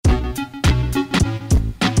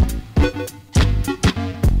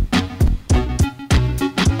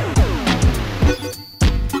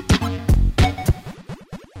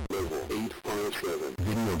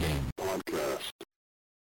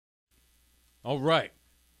All right.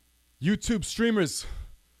 YouTube streamers,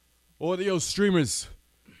 audio streamers,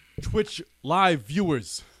 Twitch live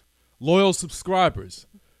viewers, loyal subscribers,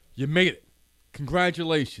 you made it.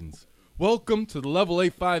 Congratulations. Welcome to the Level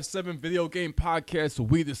 857 Video Game Podcast, where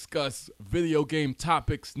we discuss video game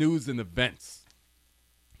topics, news, and events.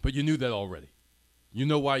 But you knew that already. You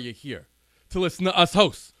know why you're here. To listen to us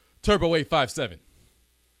hosts, Turbo 857.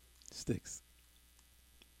 Sticks.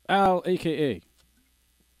 Al, a.k.a.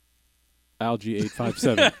 Algae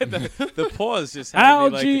 857. The pause just had to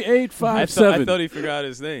be Algae like, 857. I thought he forgot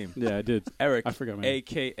his name. Yeah, I did. Eric, I forgot my name.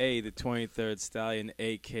 a.k.a. the 23rd Stallion,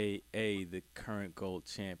 a.k.a. the current gold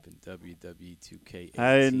champ in WWE 2K18.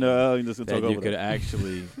 I didn't know. I'm just gonna that talk you over could that.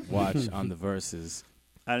 actually watch on the Versus.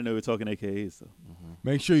 I didn't know we were talking AKAs. So.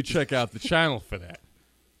 Make sure you check out the channel for that,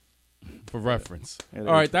 for reference. Yeah,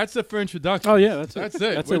 All right, that's it for introduction. Oh, yeah, that's it. That's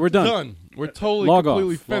it. That's it. We're done. We're totally Log off.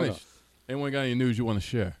 completely Log finished. Anyone got any news you want to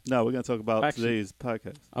share? No, we're gonna talk about Actually- today's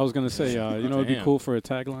podcast. I was going to say, it'd be Damn. cool for a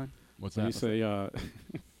tagline. What's When that? you say,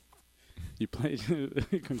 you played,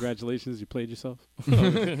 congratulations, you played yourself.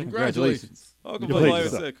 Congratulations. Oh, You played like I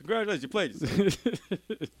yourself. said, congratulations, you played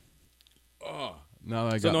yourself. Oh, now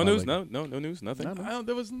that I So got no my news? leg- No news? Nothing? No, no.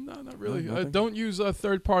 There was not really. nothing? Don't use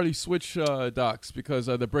third-party Switch docks because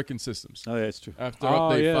they're bricking systems. Oh yeah, it's true. After Oh,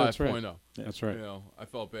 update yeah, that's 5.0. right. That's right. You know, I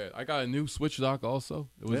felt bad. I got a new Switch dock also.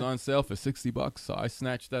 It was Yeah. on sale for $60, so I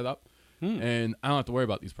snatched that up, and I don't have to worry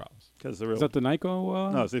about these problems. Because the real. Is that the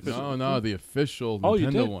Nyko? no, it's the official. No, the official Oh, you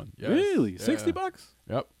Nintendo did? one. Yes. Really? Yeah. $60?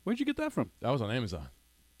 Yep, Where'd you get that from? that was on Amazon.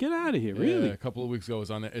 Get out of here. Yeah, Really? a couple of weeks ago it was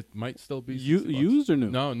on there. It might still be You $60. used or new?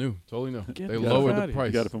 No, new, totally new. Get They the lowered fuck the outta price.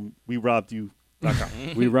 You got it from We Robbed You.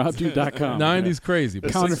 We robbed you.com. 90's crazy,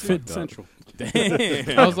 but Counterfeit $60. Central.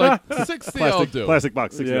 Damn. I was like 60. I'll do. Plastic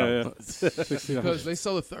box. $60. Yeah. $60. Because they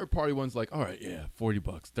sell the third-party ones like, all right, yeah, $40,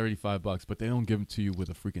 $35, but they don't give them to you with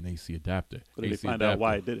a freaking AC adapter. But did they AC find out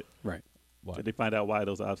why it did it? Right. What? Did they find out why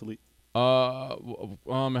those are obsolete?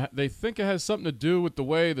 They think it has something to do with the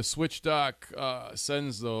way the Switch dock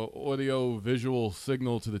sends the audio-visual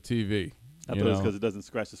signal to the TV. I You thought it was know? because it doesn't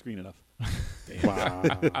scratch the screen enough. Wow.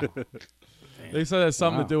 They said it has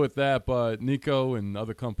something Wow. to do with that, but Nico and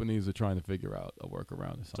other companies are trying to figure out a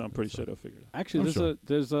workaround or something. So I'm pretty sure they'll figure it out. Actually, I'm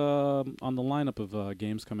there's on the lineup of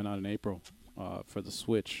games coming out in April for the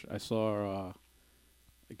Switch. I saw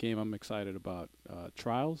a game I'm excited about.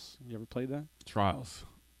 Trials. You ever played that? Trials.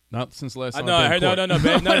 Not since last time No, I've been in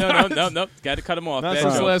court. no. Got to cut him off. Not Bad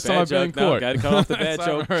since joke. last time Bad I've been in joke. No, court. got to cut off the bad That's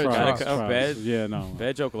how I joke. heard. Gotta Trials. cut off Trials. bad. Yeah, no.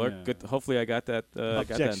 Bad joke alert. Yeah. Good. Hopefully, I got that. Got that in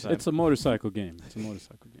Objection. time. It's a motorcycle game. It's a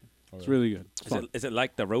motorcycle game. It's really good. It's fun. Is it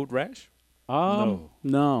like the Road Rash?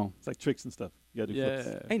 No. It's like tricks and stuff. You gotta do Yeah.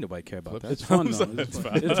 flips. Ain't nobody care about that. It's fun though. It's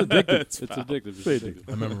addictive. It's addictive. It's Pretty addictive.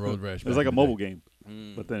 I remember Road Rash. It was back like a in the mobile day.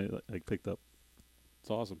 game, but then it like picked up. It's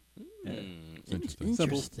awesome. Yeah. It's interesting.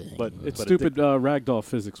 Simple, but It's but stupid ragdoll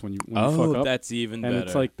physics when you fuck Oh, up. that's even And better.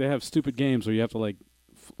 it's like they have stupid games where you have to like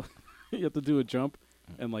you have to do a jump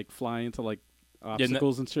and like fly into like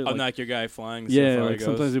obstacles and shit. I'll Like, knock your guy flying. yeah, so far like it goes.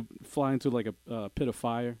 sometimes you fly into like a pit of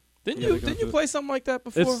fire. Didn't Yeah, you they go didn't you through- play something like that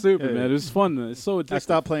before? It's stupid, Yeah. man. It's fun. It's so addictive. I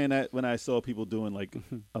stopped playing that when I saw people doing like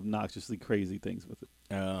obnoxiously crazy things with it.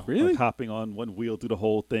 Really? Like hopping on one wheel through the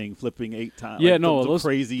whole thing, flipping 8 times. Yeah, like no, the those-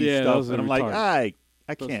 crazy yeah, stuff. those are And I'm like, retarded.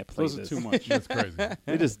 I can't play Those this. are too much. That's crazy.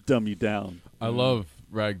 They just dumb you down. I love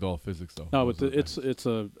ragdoll physics though. No, but Those are it's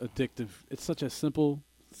a addictive. It's such a simple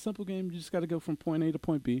game. You just got to go from point A to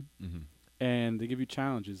point B, Mhm. and they give you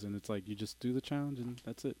challenges, and it's like you just do the challenge, and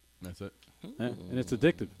that's it. That's it. Yeah. And it's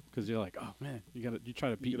addictive because you're like, oh man, you try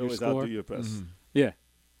to beat You can your always score. outdo your press, Mhm. Yeah,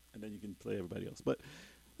 and then you can play everybody else. But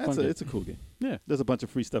Fun game. it's a cool game. yeah. There's a bunch of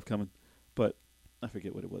free stuff coming, but I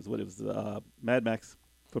forget what it was. What it was? Mad Max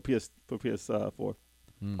for PS4.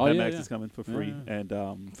 Mm. Oh, Mad yeah, Max yeah. is coming for Yeah, free, yeah.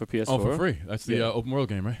 and for PS4. Oh, for free. That's the Yeah. open world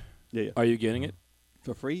game, right? yeah, Are you getting it?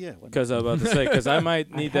 for free. Yeah, why not? Because I was about to say, because I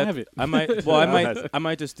might need that. have it. I might. Well, Yeah, I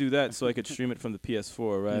might just do that so I could stream it from the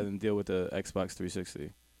PS4 rather than deal with the Xbox 360. You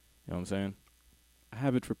know what I'm saying? I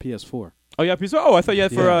have it for PS4. Oh yeah, PS4. Oh, I thought you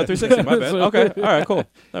had for Yeah. 360. My bad. So- Okay. All right. Cool.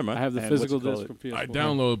 Never I mind. have the And physical what you call disc it? from PS4. I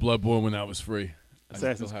downloaded Bloodborne when that was free. I still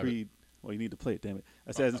Assassin's have it. Creed. Well, you need to play it. Damn it!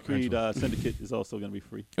 Assassin's Creed Syndicate is also going to be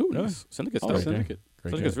free. Ooh, Really? nice. Syndicate's Oh, dope. Great game. Syndicate.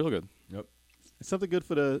 Great Syndicate's game. real good. It's something good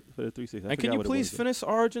for the 360. I And can forgot you what it please was. finish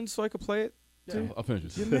Origins so I could play it? Yeah, I'll finish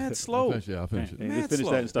it. You're mad slow. I'll finish it. And Mad just finish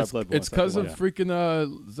slow. that and start Bloodborne. It's because of Yeah.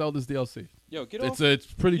 freaking Zelda's DLC. Yo, get It's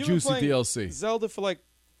pretty You've been juicy playing DLC. Zelda for like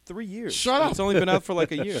 3 years. Shut And up. It's only been out for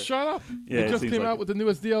like a year. Shut up. Yeah, it it just seems came like out it. with the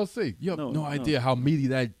newest DLC. You have No, no no. idea how meaty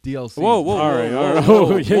that DLC Whoa, is. whoa, All right, whoa, all right.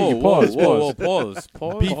 whoa, Oh, yeah, you pause, pause.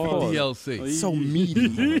 Beefy Pause. DLC. So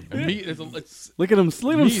meaty. And meat is it's Look at him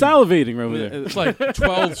Meaty. salivating over there. it's like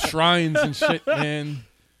 12 shrines and shit, man.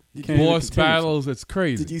 You can't even Boss contain yourself. battles. It's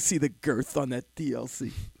crazy. Did you see the girth on that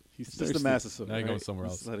DLC? He's It's just a thirsty. master sword. Now you're going right? somewhere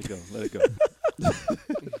Just else. Let it go. Let it go.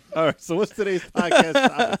 All right. So what's today's podcast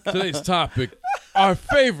topic? Today's topic: our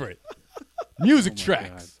favorite music Oh my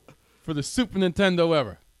tracks for the Super Nintendo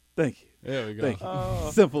ever. Thank you. There we go. Thank you. Oh.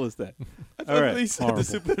 Simple as that. I All right. He said Horrible. the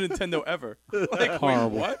Super Nintendo ever. Like, wait,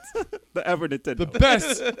 Horrible. what? The ever Nintendo. The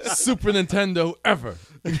best Super Nintendo ever.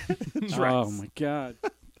 Oh my god!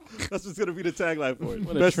 That's what's gonna be the tagline for it.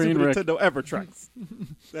 What a Best train Super wreck. Nintendo ever tracks.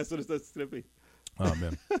 That's what it's gonna be. Oh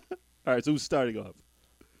man. All right. So who's starting off?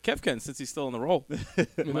 Kevkin, since he's still on the roll. You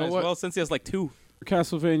Might know as what, well, since he has like 2.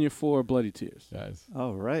 Castlevania 4 Bloody Tears. guys?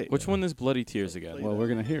 All right. Which one is Bloody Tears again? Play Well, that. we're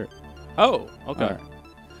gonna hear it. Oh, okay. All right.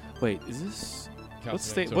 Wait, is this what Castlevania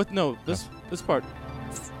state? 2. What? No, this part.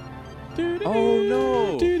 Oh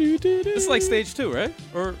no! This is like stage 2, right?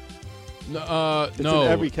 Or No, It's no.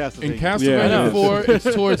 in every Castlevania. In Yeah, Castlevania it 4,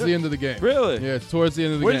 it's towards the end of the game. really? Yeah, it's towards the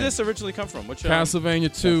end of the Where game. did this originally come from? Which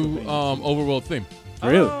Castlevania 2 Castlevania 2. overworld theme.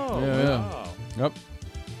 Really? Oh, Yeah, yeah. wow. Yep.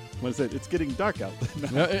 What is it? It's getting dark out.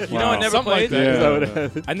 Yeah, You know, I never something like played that. Is that Yeah. what it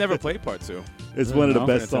happened? I never played part 2. It's Yeah, one of the no.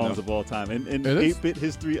 best Nintendo. songs of all time. In It is? 8-bit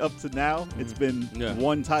history up to now, it's been Yeah.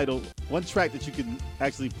 one title, one track that you can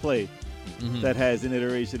actually play Mhm. that has an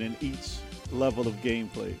iteration in each level of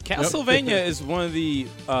gameplay. Castlevania is one of the,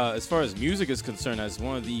 as far as music is concerned, as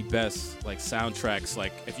one of the best like soundtracks.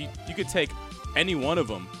 Like if you could take any one of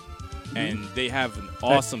them, and they have an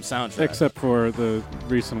awesome soundtrack. Except for the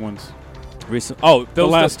recent ones. Oh,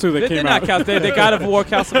 those last two that they, came they're not out. count. They God of War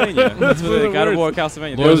Castlevania. That's what they God of War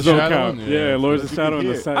Castlevania. Lords of Those don't Shadow count. one? Yeah, Yeah. Lords of You Shadow can and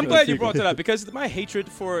the hear it. set. I'm glad you brought that up because my hatred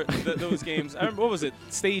for those games. I remember, what was it?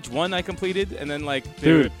 Stage 1 I completed, and then like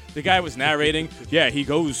Dude. the guy was narrating. Yeah, he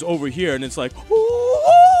goes over here, and it's like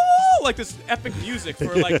like this epic music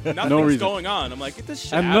for like nothing's reason. going on. I'm like, get this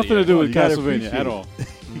shit Had out nothing to of do here. with You gotta Castlevania appreciate at it. all.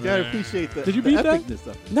 You gotta appreciate the, Did you the beat that? epicness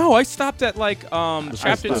of it. No, I stopped at like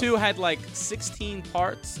chapter stopped. 2 had like 16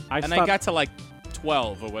 parts, I and I stopped- got to like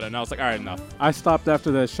 12 or whatever, and I was like, all right, enough. I stopped after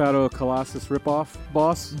the Shadow of Colossus ripoff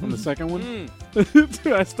boss on the second one. Mm,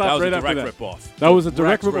 Dude, I that stopped was right a after direct that. ripoff. That was a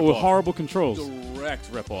direct ripoff with rip-off. horrible controls.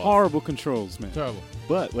 Direct ripoff. Horrible controls, man. Terrible.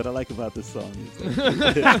 But what I like about this song is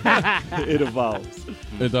that it evolves,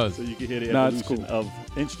 It does. so you can hear the Nah, it's evolution cool.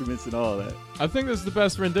 of instruments and all that. I think this is the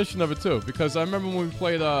best rendition of it too, because I remember when we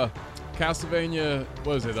played Castlevania.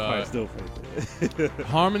 What was it? Probably still favorite.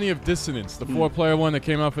 Harmony of Dissonance, the 4-player one that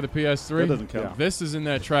came out for the PS3. That doesn't count. This is in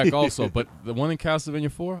that track also, but the one in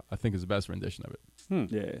Castlevania 4, I think is the best rendition of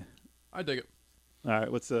it. Yeah. I dig it. All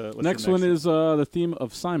right. What's the Next one is the theme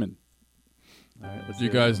of Simon. All right, let's You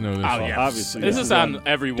hear it. guys know this. Oh, song. yeah. Obviously, This yeah. is on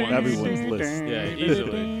everyone. Everyone's list. Yeah,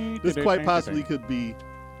 easily. This quite possibly could be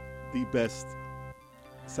the best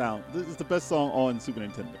sound. This is the best song on Super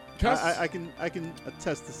Nintendo. Cas- I can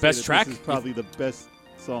attest to say Best that track? This is probably the best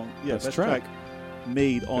song. Yeah, Best best track. track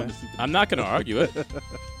made on Okay. the Super. I'm not going to argue it.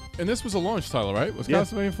 And this was a launch title, right? Was Yeah.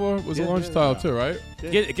 Castlevania 4 was a Yeah, launch yeah, title yeah. too, right?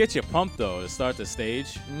 It gets you pumped, though, to start the stage.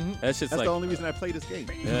 Mm-hmm. That's just That's like... the only reason I play this game.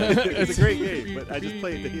 Yeah. It's a great game, but I just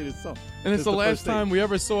play it to hear this song. And it's It's the the last first thing. time we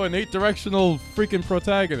ever saw an 8-directional freaking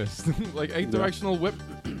protagonist. Like 8-directional whip.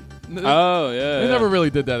 Oh, yeah. They never really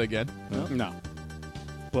did that again. No.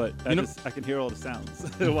 But You know- I can hear all the sounds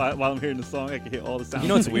while I'm hearing the song. I can hear all the sounds. You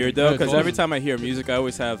know what's weird, though? Yeah, it's Because every awesome. time I hear music, I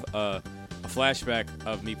always have a flashback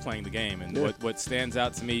of me playing the game. And Yeah. what stands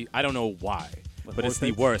out to me, I don't know why, but it's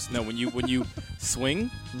the Vortex? worst. No, when you swing,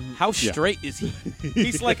 how straight is he?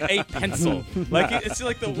 He's like a pencil. Like it's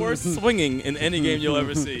like the worst swinging in any game you'll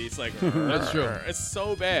ever see. It's like That's true. It's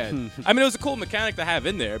so bad. I mean, it was a cool mechanic to have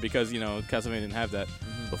in there because Castlevania didn't have that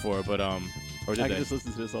before, but or I did can they? just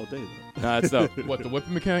listen to this all day. Though. No, it's dope. What, the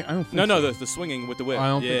whipping mechanic? I don't think No, so. the swinging with the whip. I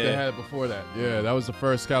don't yeah. think they had it before that. Yeah, that was the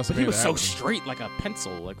first Castlevania. But he was that so had it. straight, like a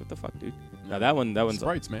pencil. Like what the fuck, dude? No, that one's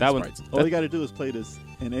Sprites, man. That one, Sprites. All you got to do is play this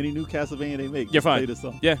in any new Castlevania they make. You're just play fine. this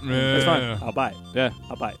song. Yeah, Yeah. that's fine. I'll buy it. Yeah.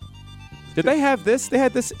 I'll buy it. Did they have this? They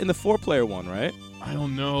had this in the 4-player one, right? I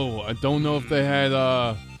don't know. I don't know if they had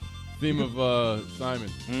theme of Simon.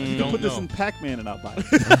 I Mm. don't Put this know. in Pac-Man and I'll buy it.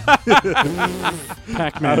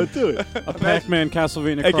 Pac-Man. I'll do it. A Pac-Man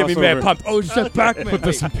Castlevania Hey, crossover. get me mad pumped. Oh shit, Pac-Man. Put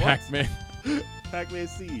this in Wait, what? Pac-Man. Pac-Man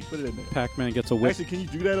Seed. Put it in there. Pac-Man gets a whip. Actually, can you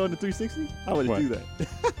do that on the 360? I want to What? do that.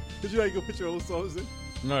 Because you know you can put your own songs in.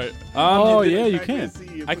 All right. Oh, you- yeah, you I can. see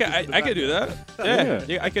you I put this in the could do that. Yeah.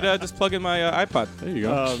 Yeah, I could just plug in my iPod. There you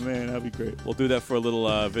go. Oh man, that'd be great. We'll do that for a little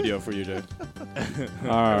video for you, Jay.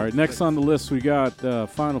 All right, next on the list we got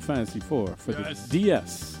Final Fantasy IV for Yes. the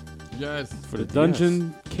DS. Yes. For the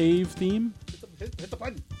Dungeon Cave theme. Hit the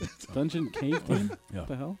button. Dungeon Cave theme? Yeah. What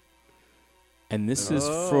the hell? And this is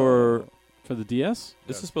Oh. For the DS?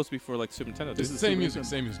 this is supposed to be for like Super Nintendo. It's dude. the same music.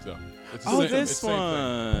 Same music though. It's the Oh, same, this it's same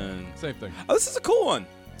one. Thing. Same thing. Oh, this is a cool one.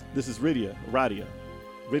 This is Radia.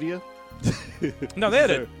 No, they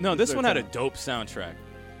had a Sir, no. it's This their one had a time. dope soundtrack.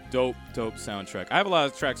 Dope soundtrack. I have a lot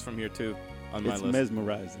of tracks from here too on my It's list.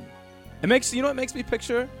 mesmerizing. It makes you know what makes me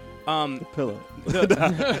picture The pillow.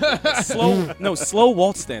 slow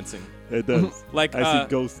waltz dancing. It does. Like I see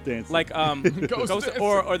ghosts dancing. like Ghost Ghost dancing.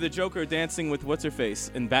 or the Joker dancing with what's her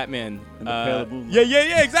face in Batman. In the Pale of Moonlight.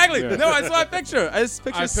 Yeah, exactly. Yeah. No, that's what I picture. I just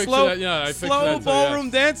picture I picture slow, that, yeah, I picture slow that too, ballroom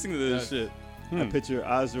yes. dancing to this Yes. shit. I picture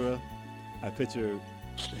Azura. I picture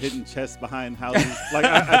hidden chests behind houses. Like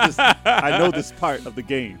I know this part of the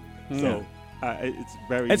game, so it's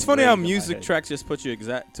very. It's funny how ingrained in my music head. tracks just put you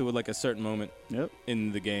exact to like a certain moment Yep.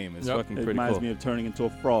 in the game. It's Yep. fucking It pretty reminds cool. me of turning into a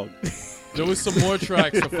frog. There was some more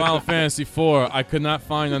tracks for Final Fantasy IV I could not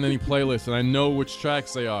find on any playlist, and I know which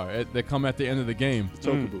tracks they are. They come at the end of the game.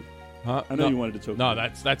 Chocobo. Huh? I know no, you wanted to chocobo. No,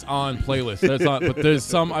 that's on playlist. That's on, but there's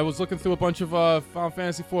some. I was looking through a bunch of Final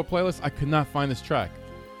Fantasy IV playlists. I could not find this track.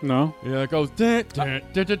 No. Yeah, it goes. Dun, dun,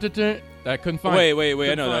 dun, dun, dun, dun. I couldn't find. Wait, it. I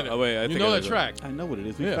Couldn't know find that. it. Oh wait, I You think know I that know track. I know what it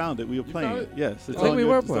is. We Yeah. found it. We were playing found it. it? Yes, it's I think on we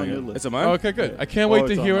your, were it's on playing your it. list. It's a mine. Oh, okay, good. Yeah. I can't Oh, wait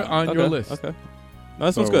it's to on hear it mine. on your list. Okay. No,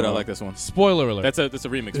 this one's So, good. I like this one. Spoiler alert. That's a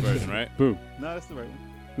remix version, right? Boo. No, that's the right one.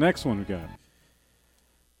 Next one we got.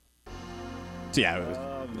 Yeah.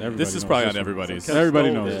 Everybody This is knows probably this on one. everybody's. Ken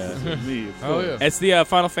Everybody stole knows this this. from me, of Oh, course. yeah. It's the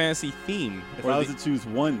Final Fantasy theme. If I was to choose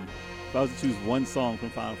one, song from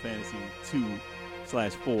Final Fantasy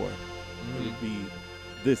 2/4, it would be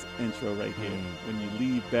this intro right here. When you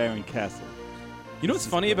leave Baron Castle. You know what's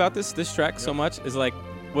funny about this track so much is like,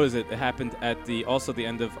 what is it? It happened at the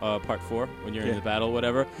end of part 4 when you're in Yeah. the battle,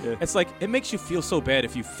 whatever. Yeah. It's like it makes you feel so bad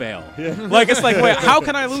if you fail. Yeah. Like it's like, wait, how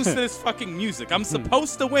can I lose to this fucking music? I'm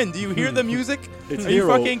supposed to win. Do you hear the music? It's Are you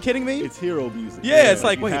hero. fucking kidding me? It's hero music. Yeah, it's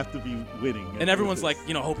like, you wait. have to be winning. And everyone's like, this.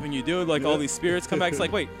 you know, hoping you do. Like all Yeah. these spirits come back. It's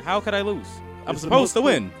like, wait, how could I lose? I'm It's the supposed most to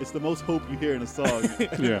win. It's the most hope you hear in a song.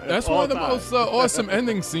 Yeah. That's all one of the time. most awesome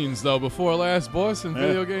ending scenes, though, before last boss in Yeah.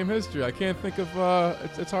 video game history. I can't think of.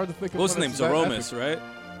 It's hard to think of. What's his one name? that's that Zeromus, right? epic.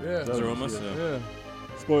 Yeah. Zeromus, Zeromus. yeah. Yeah.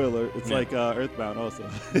 Spoiler, it's Yeah. like Earthbound also.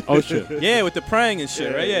 Oh shit. Yeah, with the praying and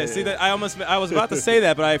shit, Yeah, right? Yeah. yeah, See yeah. that I was about to say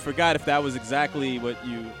that, but I forgot if that was exactly what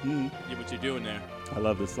Mhm. what you're doing there. I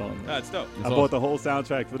love this song. Oh, it's dope. I bought the whole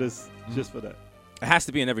soundtrack for this just for that. It has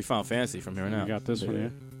to be in every Final Fantasy from here on We out. got this one Yeah.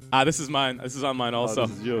 here. This is mine. This is on mine also.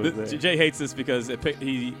 this is yours, Th- yeah. Jay hates this because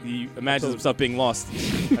he imagines told himself being lost.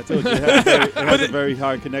 I told you it has a it- very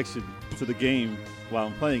hard connection to the game while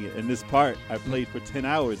I'm playing it. And this part I played for 10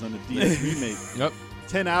 hours on the DS remake. Yep.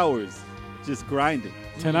 10 hours just grinding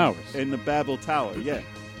 10 hours. in the Babel Tower, yeah.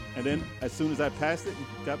 And then as soon as I passed it,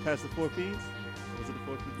 got past the 4 fiends, was it the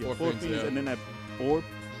 4 fiends? Yeah, Four 4 fiends, fiends, yeah. and then that orb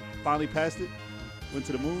finally passed it, went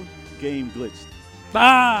to the moon, game glitched.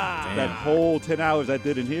 Ah! That whole 10 hours I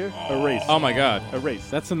did in here, erased. Oh my god. Erased.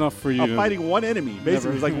 That's enough for you I'm to fighting one enemy. Basically, Never-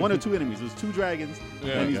 it was like 1 or 2 enemies. It was 2 dragons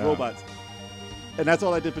Yeah. and these God. robots. And that's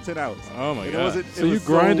all I did for 10 hours. Oh my And god. it So you was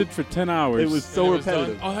grinded for 10 hours. It was so And it was done.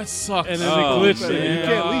 repetitive. Oh, that sucks. And then Oh, it glitched. man. You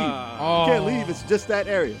can't leave. Oh. You can't leave. It's just that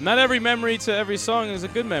area. Not every memory to every song is a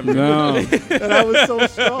good memory. No. And I was so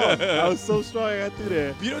strong. I was so strong. I got through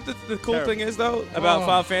there. You know what the cool Terrible. thing is though about Oh.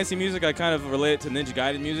 Final Fantasy music? I kind of relate it to Ninja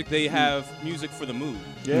Gaiden music. They have music for the mood.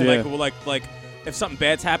 Yeah. Like if something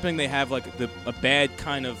bad's happening, they have like a bad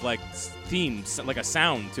kind of like theme, like a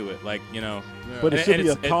sound to it. Like you know. But it And- should and be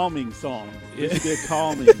a it's- calming song. Yeah. It should be a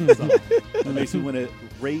calming song. That makes you want to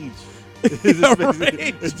rage. It just makes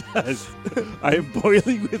Rage. It does. I am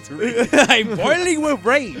boiling with rage. I'm boiling with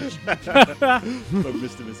rage. From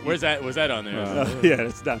Mr. Mesquite. Where's that? Was that on there? Yeah,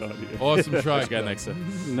 it's not on here. Awesome track. Got next to.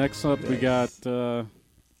 Next up, we got Oh,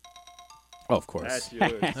 of course. That's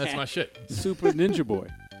yours. That's my shit. Super Ninja Boy.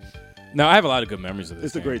 No, I have a lot of good memories of this.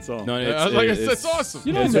 It's a game. great song. No, Yeah, it's awesome.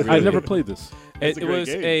 You know, It's I really never good. played this. It's It a great was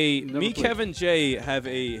game. Never me, played. Kevin, Jay have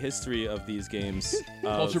a history of these games.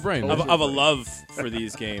 Culture brain. Of a love for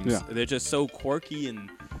these games. Yeah. They're just so quirky and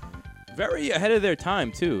very ahead of their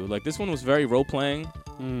time too. Like this one was very role playing.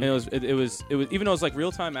 And it was even though it was like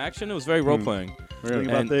real time action, it was very role playing. The thing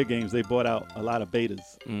about And- their games, they bought out a lot of betas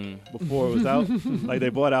Mm. before it was out. Like they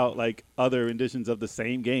bought out like other editions of the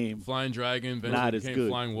same game. Flying Dragon, Not eventually as became good.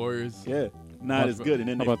 Flying Warriors. Yeah, not as good. And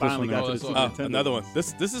then How they about this finally one got now? to the Oh, Super that's Nintendo. Another one.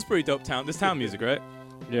 This is pretty dope. This town music, right?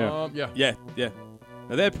 Yeah. Yeah. Yeah.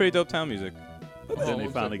 Now, they had pretty dope town music. Then they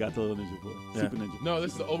one finally got the Little Ninja Boy. Yeah. Super Ninja. No,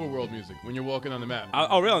 this is the overworld music when you're walking on the map.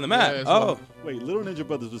 Oh, really? On the map? Yeah, it's Oh. Wait, Little Ninja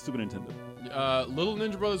Brothers was Super Nintendo. Little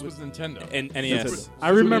Ninja Brothers was Nintendo. And NES. I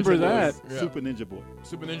remember Super Ninja Boy that. was Yeah. Super Ninja Boy.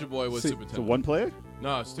 Super Ninja Boy was See, Super Nintendo. So one player?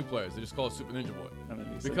 No, it's 2 players. They just call it Super Ninja Boy. That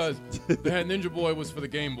makes Because sense. they had Ninja Boy was for the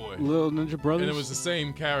Game Boy. Little Ninja Brothers. And it was the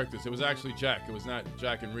same characters. It was actually Jack. It was not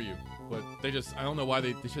Jack and Ryu. But they just, I don't know why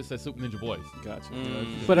they just said Super Ninja Boys. Gotcha.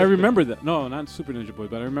 But I remember that. No, not Super Ninja Boy.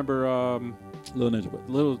 But I remember Little Ninja Boy.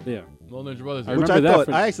 Little. Yeah. Little Ninja Brothers. I Which remember I that thought,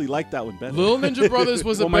 for- I actually liked that one better. Little Ninja Brothers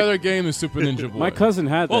was Well, a my- better game than Super Ninja Boy. My cousin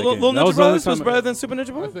had that. Well, game. Little That Ninja was the only Brothers was time better than Super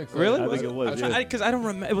Ninja Boy? I think so. Really? I think it was, yeah. Because I don't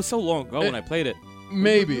remember. It was so long ago when I played it.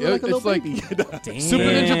 Maybe. You were like a It's little like baby. Super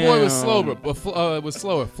Ninja Boy was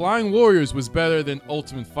slower. Flying Warriors was better than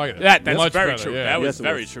Ultimate Fighter. That's Much very better, true. yeah. That was Yes, it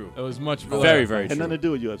very was. true. It was much better. Very, very Had true. nothing to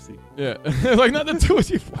do with UFC. Yeah. Like nothing to do with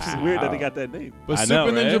you. It's weird that they got that name. But I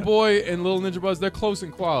Super know, Ninja right? Boy and Little Ninja Brothers, they're close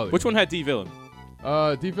in quality. Which one had D Villain?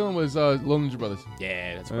 D-Villain was Little Ninja Brothers.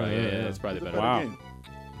 Yeah, that's probably that's probably It's a better. better Wow. game.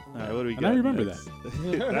 All right, what do we And got? I remember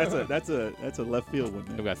next? that's a left field one.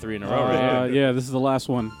 We Man. got 3 in a row. Right? Yeah, this is the last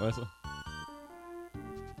one. Last one.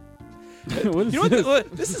 What is You know this?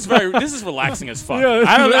 what? This is relaxing as fuck. Yeah,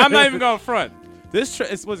 I'm not even going front. This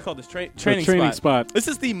is what's it called this training training spot. spot. This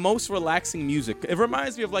is the most relaxing music. It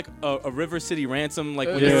reminds me of like a River City Ransom, like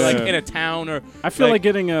when Yeah. you're like in a town or. I feel like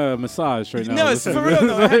getting a massage right now. No, it's Listen. for real.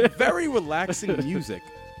 No, it had very relaxing music.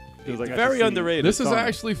 Feels like I Very should see- underrated. This is song.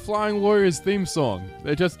 actually Flying Warriors theme song.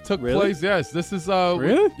 It just took Really? place. Yes, this is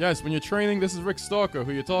Really? Yes, when you're training, this is Rick Stalker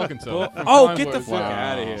who you're talking to. Oh, from oh, Flying get the Warriors. fuck Wow.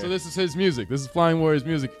 out of here. So this is his music. This is Flying Warriors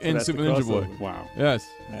music in that's the Super Ninja Boy. crossover. Wow. Yes.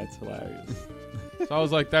 That's hilarious. So I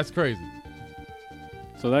was like, that's crazy.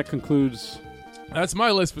 So that concludes. That's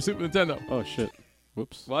my list for Super Nintendo. Oh shit.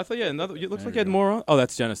 Whoops. Well, I thought another. It looks like you had more on. Oh,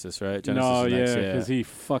 that's Genesis, right? Genesis No, is next, yeah, because he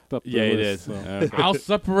fucked up. The Yeah, he did. list, so. Okay. I'll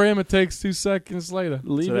separate him. It takes 2 seconds later.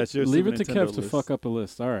 Leave So that's your leave Super it to Nintendo Kev to list. fuck up a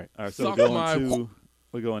list. All right, All right, so Suck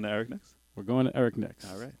we're going to Eric next. we're going to Eric next.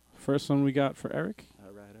 All right. First one we got for Eric.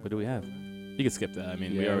 All right. What do we have? You can skip that. I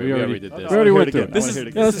mean, Yeah, we already did Oh, this. no, We already I wanna went hear through it it.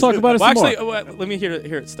 again. Yeah, let's talk about it Well, some actually, more. let me hear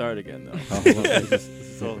it start again though. Oh, hold on. This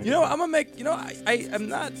is all- You know, I'm gonna make. You know, I am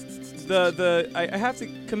not I have to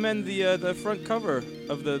commend the front cover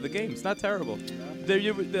of the game. It's not terrible. A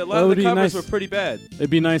lot Well, of it'd the be covers nice. were pretty bad. It'd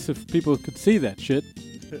be nice if people could see that shit.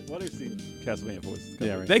 What have you seen? Castlevania Voices.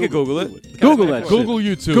 Yeah, right. They could Google it. Google that shit. Google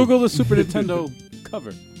YouTube. Google the Super Nintendo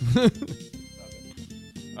cover.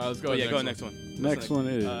 Let's go. Oh to yeah, the go next next one. Next one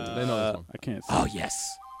is. They know this one. I can't see. Oh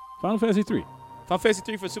yes. Final Fantasy 3. Final Fantasy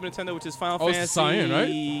 3 for Super Nintendo, which is Final Oh, it's Fantasy. Cyan, right?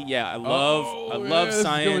 Yeah, I love yeah, this is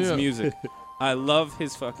Cyan's good, yeah. music. I love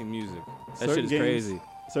his fucking music. That Certain shit is games- crazy.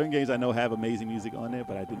 Certain games I know have amazing music on there,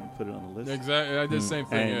 but I didn't put it on the list. Exactly. I did the same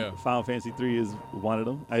thing. And Yeah. Final Fantasy 3 is one of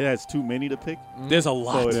them. It has too many to pick. There's a So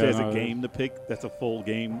lot. if Yeah, there's no, a game to pick, that's a full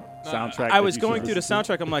game soundtrack. I that was you going should through the listen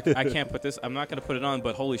to. soundtrack. I'm like, I can't put this. I'm not gonna put it on.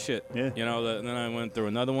 But holy shit, Yeah. you know. And then I went through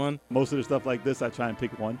another one. Most of the stuff like this, I try and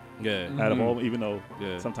pick one Yeah. out of Mhm. all, even though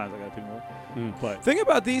Yeah. sometimes I gotta pick more. Mm. But Thing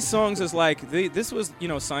about these songs is like this was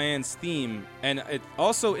Cyan's theme, and it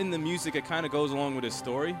also in the music it kind of goes along with his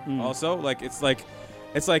story. Also, like it's like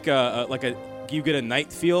a you get a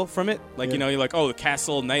night feel from it, like Yeah. you're like, oh, the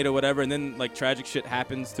castle night or whatever, and then like tragic shit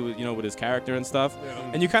happens to with his character and stuff,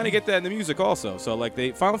 and you kind of get that in the music also. So like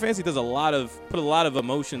Final Fantasy does put a lot of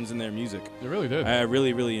emotions in their music. They really did. I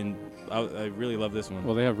really love this one.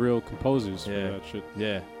 Well, they have real composers Yeah. for that shit.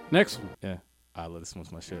 Yeah, Next one. yeah. I love this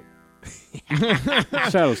one's my shit.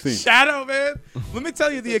 Shadow's theme. Shadow, man. Let me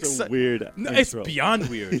tell you the it's a excitement. weird. No, it's intro. beyond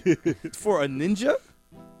weird. For a ninja,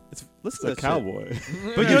 listen It's to a that shit. cowboy.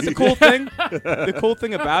 But you know what the cool thing? The cool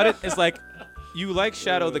thing about it is like you like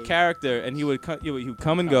Shadow the character, and he would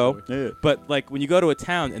come and go. Yeah. But like when you go to a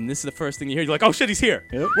town and this is the first thing you hear, you're like, oh shit, he's here.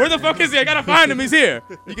 Yep. Where the fuck is he? I gotta find him. He's here.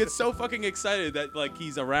 You get so fucking excited that like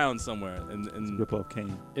he's around somewhere. And Rip off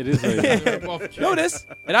Kane. It is. notice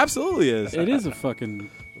it absolutely is. It is a fucking.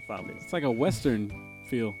 Final Fantasy. It's like a Western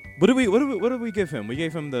feel. What did we give him? We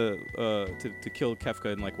gave him the to kill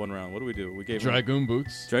Kefka in like one round. What do we do? We gave him Dragoon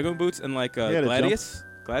boots. Dragon boots and like had a Gladius.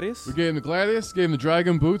 Gladius? We gave him the Gladius, gave him the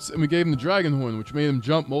Dragon boots, and we gave him the Dragon Horn, which made him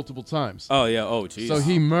jump multiple times. Oh yeah. Oh jeez. So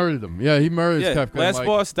he murdered him. Yeah, he murdered yeah. Kefka. Last like,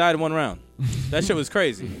 boss died in one round. That shit was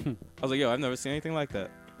crazy. I was like, yo, I've never seen anything like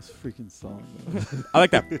that. This freaking song. Man. I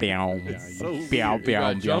like that. So weird. you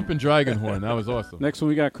got Jump and Dragon Horn. That was awesome. Next one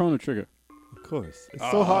we got Chrono Trigger. Of course. It's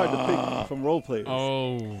so hard to pick from role players.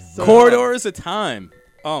 Oh. So Corridors of Time.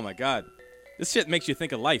 Oh my god. This shit makes you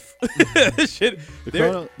think of life. This shit. The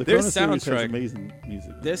Their Chrono series has soundtrack. amazing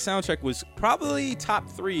music. Their soundtrack was probably top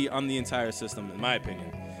 3 on the entire system, in my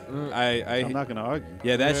opinion. I'm not gonna argue.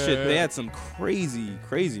 Yeah, that Yeah. shit. They had some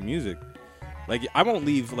crazy music. Like I won't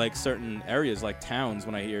leave like certain areas, like towns,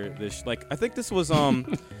 when I hear this. Like I think this was I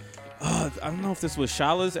don't know if this was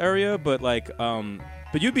Shala's area, but like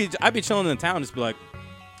but I'd be chilling in the town, just be like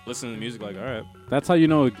listening to the music, like all right. That's how you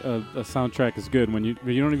know a soundtrack is good when you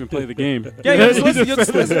don't even play the game. Yeah, you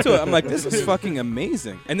just listen to it. I'm like, this is fucking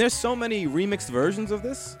amazing. And there's so many remixed versions of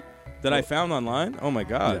this that I found online. Oh my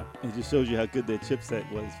god. It just shows you how good their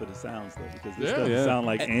chipset was for the sounds, though, because this Yeah. doesn't Yeah. sound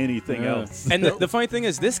like anything Yeah. else. And the funny thing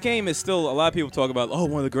is, this game is still, a lot of people talk about,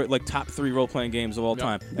 one of the great, like, top 3 role-playing games of all Yeah.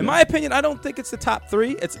 time. In my opinion, I don't think it's the top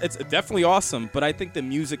 3. It's definitely awesome, but I think the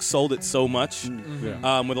music sold it so much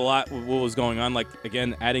Yeah. with a lot with what was going on. Like,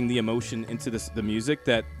 again, adding the emotion into the music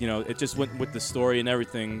that, it just went with the story and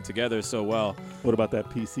everything together so well. What about that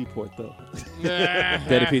PC port, though?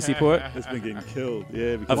 Dead PC port? It's been getting killed.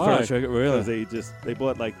 Yeah, Of because Chrono Trigger, because really? they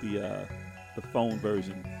bought like the phone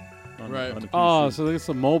version on, Right. on the PC. Oh, so there's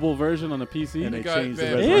a mobile version on the PC? and they got changed the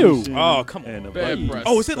bad resolution. Oh, come on. and the Bad buttons press.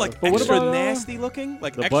 Oh, is it like But what extra about, nasty looking?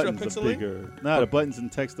 Like the extra buttons are pixely? bigger. No, the buttons and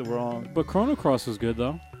text are wrong. But Chrono Cross was good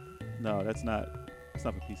though. No, that's not. It's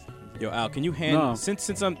not for PC. Yo, Al, can you hand No. since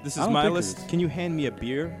this I is don't my think it list? is. Can you hand me a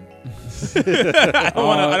beer? I don't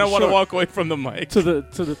want to sure. walk away from the mic. To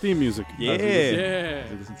the theme music. Yeah. Yeah.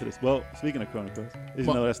 Listen to this. Well, speaking of Chrono Cross, even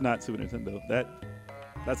Well- though that's not Super Nintendo,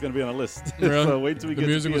 that's gonna be on a list. Really? So wait till we The get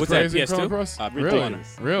music to was PS2. What's that, crazy in Chrono PS2? Cross? Really?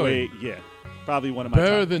 Ridiculous. Really? Wait, yeah, probably one of my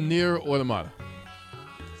Better top. than Nier Automata.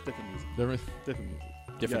 It's different music. Different- Different music.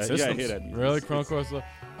 Different You gotta systems. hear that music. Really, It's- Chrono it's- Cross?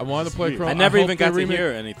 I wanted to it's play weird. Chrono. I never hope even they got to remake- hear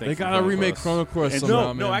anything. They from gotta Chrono remake Cross. Chrono Cross And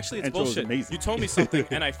somehow, No, man. actually, it's Intro is bullshit. amazing. You told me something,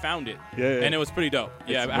 and I found it, Yeah, yeah. and it was pretty dope.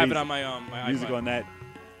 Yeah, It's I have it amazing. on my music iPod. on that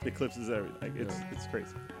eclipses everything. Like, it's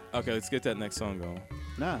crazy. Okay, let's get that next song going.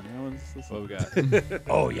 Nah, man. Let's What we got?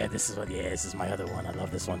 Oh yeah, this is my other one. I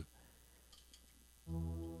love this one.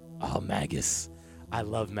 Oh, Magus. I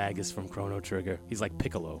love Magus from Chrono Trigger. He's like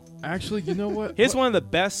Piccolo. Actually, you know what? Here's one of the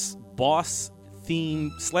best boss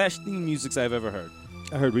theme musics I've ever heard.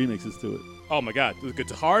 I heard remixes to it. Oh my god, with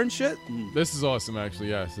guitar and shit. This is awesome, actually.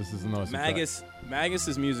 Yes, this is an awesome track.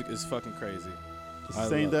 Magus's music is fucking crazy. It's I the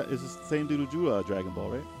same. love- It's the same dude who drew Dragon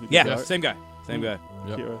Ball, right? Who did Yeah, the art? same guy. Same guy.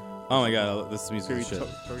 Yep. Kira Oh my god, this music is shit.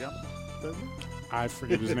 Toriyama? Does it? I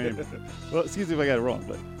forget his name. Well, excuse me if I got it wrong,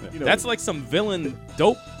 but you know, That's like some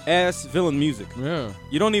dope ass villain music. Yeah.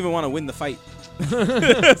 You don't even want to win the fight.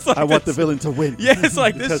 It's like I want the this- villain to win. Yeah, it's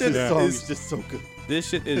like this because shit his song is is just so good. This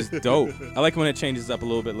shit is dope. I like when it changes up a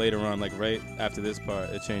little bit later on, like right after this part,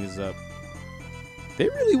 it changes up. They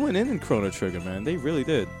really went in Chrono Trigger, man. They really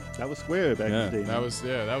did. That was Square back Yeah, in the day. That man. was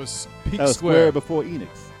peak That was Square. Square before Enix.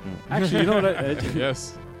 Actually, you know what?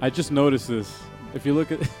 Yes. I just noticed this. If you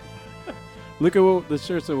look at what the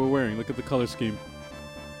shirts that we're wearing, look at the color scheme.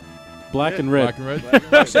 Black and red. Black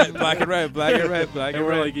and red. Shit, black and red, black and red, black And and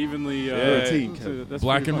we're red. like evenly. We're a team, so Kevin. that's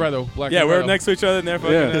Black pretty and funny. red. Oh, black Yeah, and we're red. next to each other and they're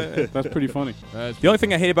fucking. Yeah, that's pretty funny. The only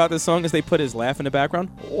thing I hate about this song is they put his laugh in the background.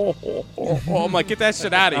 I'm like, get that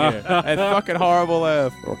shit out of here. That fucking horrible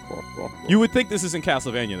laugh. You would think this is in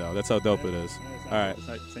Castlevania, though. That's how dope it is. All right. It's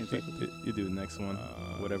like same thing. You do the next one,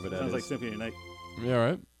 whatever that Sounds is. like Symphony of the Night. Yeah,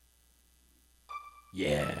 right.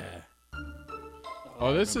 Yeah.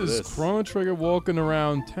 Oh, this remember is this. Chrono Trigger walking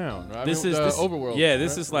around town. Right? This I mean, is this Overworld. Yeah,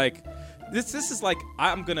 this right? is like this is like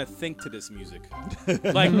I'm gonna think to this music.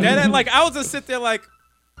 Like that, like I was just sit there like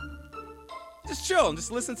just chill and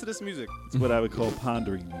just listen to this music. It's what I would call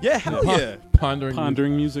pondering. Yeah, hell yeah.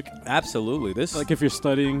 Pondering. Music. Absolutely. This Like if you're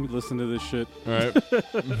studying, listen to this shit. Right.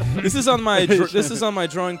 this is on my this is on my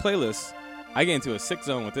drawing playlist. I get into a sick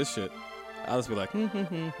zone with this shit. I'll just be like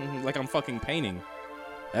like I'm fucking painting.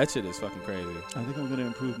 That shit is fucking crazy. I think I'm gonna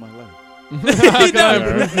improve my life. I gotta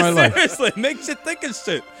improve my life. Seriously, makes you think of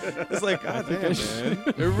shit. It's like, God damn, man.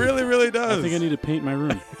 It really, really does. I think I need to paint my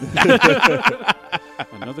room.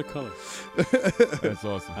 Another color. That's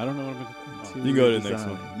awesome. I don't know what I'm gonna do. You go to the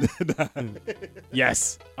next one.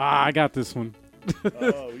 Yes. I got this one.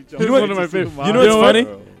 Oh, we jumped You know what- into one of my Super favorite- Mario you know what's funny?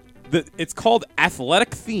 World. It's called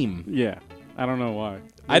Athletic Theme. Yeah. I don't know why.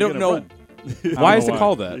 I don't You're know. gonna Why know is it why.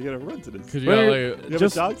 called run. that? You're gonna run to this. Because you Wait, got You like ever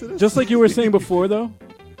Just- jog to this? Just like you were saying before, though,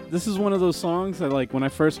 this is one of those songs that, like, when I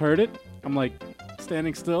first heard it, I'm like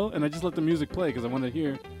standing still, and I just let the music play because I want to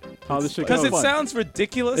hear how this shit Because goes. it sounds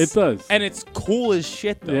ridiculous. It does. And it's cool as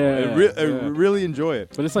shit, though. Yeah, I yeah. really enjoy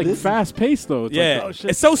it. But it's like This- fast paced though. It's Yeah. like, oh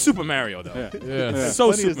shit. It's so Super Mario, though. yeah. yeah. Yeah.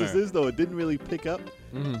 So funny as Super this is, though, it didn't really pick up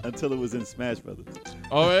Mhm. until it was in Smash Brothers.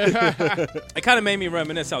 Oh, yeah. It kind of made me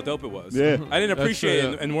reminisce how dope it was. Yeah. I didn't That's appreciate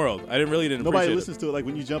true, it in World. I really didn't Nobody appreciate listens to it. Like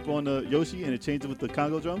when you jump on the Yoshi and it changes with the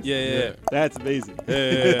Congo drums. Yeah. That's amazing.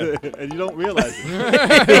 Yeah. And you don't realize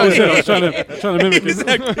it. I was trying to mimic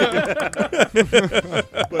it.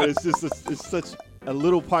 But it's just it's such a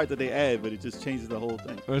little part that they add, but it just changes the whole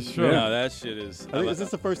thing. That's true. No, that shit is. I think is this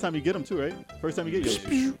the first time you get them too, right? First time you get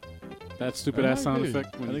Yoshi. That stupid ass sound Might be.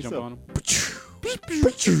 effect when I you think jump so. on him.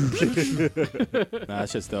 Nah, that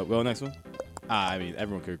shit's dope. Go next one. I mean,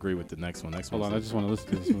 everyone could agree with the next one. Hold on, I just want to listen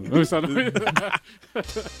to this one. Let me start.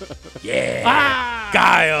 Yeah.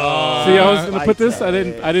 Guile. See, I was gonna put this. Fight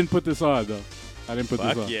I didn't put this on though. I didn't put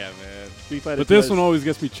Fuck this on. yeah, man. Street Fighter But 2 this has- one always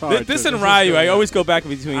gets me charged. This and Ryu, I always go back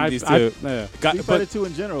between these two. Yeah. Street Fighter 2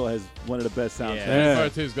 in general has one of the best soundtracks. Yeah. Fire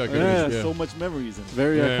 2's got good Yeah. music, There's yeah. so much memories in it.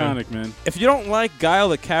 Very Yeah. iconic, man. If you don't like Guile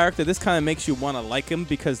the character, this kind of makes you want to like him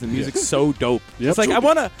because the music's so dope. Yep. It's like I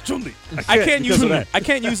want to. I can't use because of him. that. I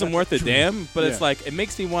can't use him worth a damn. But it's Yeah. like it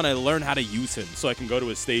makes me want to learn how to use him so I can go to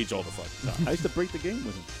his stage all the fucking time. I used to break the game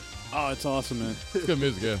with him. Oh, it's awesome, man. It's good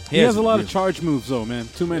music, yeah. He has a lot of charge moves, though, man.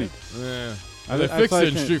 Too many. Yeah. I- They I fixed thought it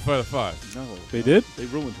in can't- Street Fighter 5. No. They did? They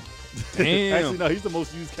ruined him. Damn. Actually, no, he's the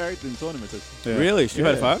most used character in tournaments. Yeah. Really? Street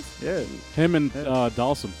Fighter Yeah. 5? Yeah. Him and Yeah.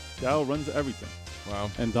 Dawson. Gal runs everything. Wow.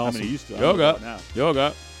 And I Dawson. mean, he used to. I Yoga. don't know about now.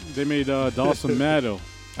 Yoga. They made Dawson mad, though. All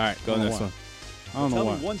right, go I don't next know one. I don't know Tell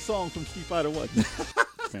why. me one song from Street Fighter 1.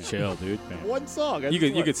 Man. Chill, dude. One song.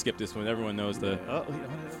 You could skip this one. Everyone knows the Oh,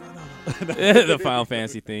 the Final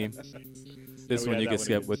Fantasy theme. This we one had you that could one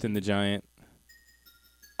skip again. Within the Giant.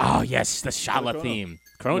 Oh yes, the Shala Chrono. theme.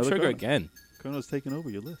 Chrono Another Trigger Chrono. again. Chrono's taking over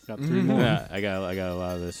your list. Got Mhm. 3 more. Yeah, I got a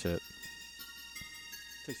lot of this shit. It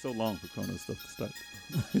takes so long for Chrono stuff to start.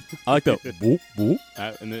 I like the boop boop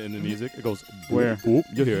in the music. It goes boop, Where? boop.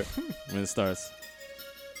 You'll hear it when it starts.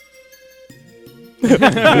 boop, boop.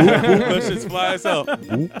 That shit's fly as hell.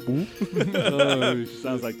 Boop boop. Oh,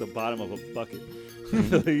 Sounds like the bottom of a bucket.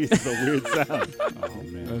 It's a weird sound. oh,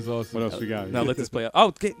 man. That's awesome. What else we got? Now let this play out.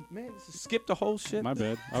 Oh, man, skip the whole shit. My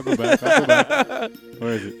bad. I'll go back.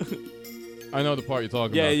 Where is it? I know the part you're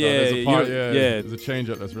talking Yeah, about. yeah, though. There's a part, yeah. There's a change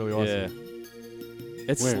up that's really Yeah. awesome.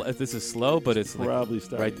 It's Where? this is slow, but it's like, Probably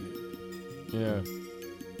starting. Yeah.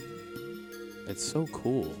 it's so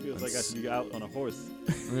cool. Feels like I should be out on a horse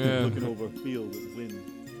Yeah. looking over a field with wind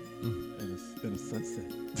and a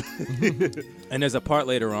sunset. And there's a part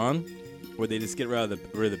later on where they just get rid of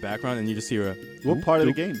the background and you just hear a. What part of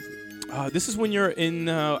the game? This is when you're in.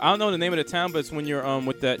 I don't know the name of the town, but it's when you're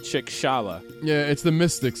with that chick Shala. Yeah, it's the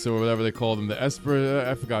Mystics or whatever they call them. The Esper,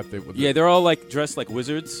 I forgot they. Yeah, they're all like dressed like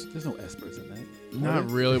wizards. There's no espers in that.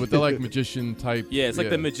 Not really, but they're like magician type. Yeah, it's like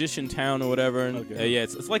the magician town or whatever. And, Okay. yeah,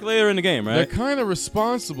 it's like later in the game, They're right? kind of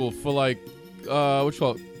responsible for like, what you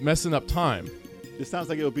call it, messing up time. It sounds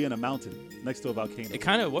like it would be in a mountain next to a volcano. It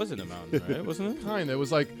kind of was in a mountain, right? Wasn't it? Kind of. It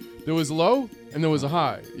was like there was low and there was a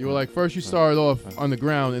high. You were like first you started off on the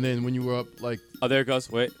ground, and then when you were up like Oh, there it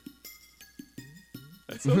goes. Wait.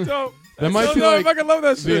 That's so dope. That might so be dope. like I fucking love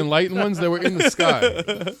that the shit. enlightened ones. They were in the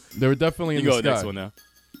sky. They were definitely in You the go sky. next one now.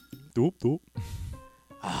 Doop doop.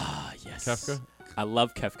 Ah, yes. Kefka? I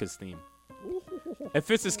love Kefka's theme. It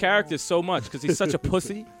fits his character so much because he's such a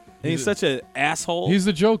pussy and he's such an asshole. He's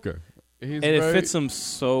the Joker. He's and it very- fits him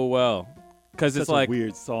so well because Such it's like a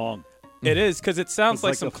weird song. it is because it sounds It's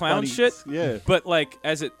like some a clown funny- shit, Yeah. but like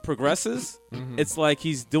as it progresses, Mhm. it's like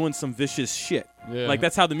he's doing some vicious shit. Yeah. Like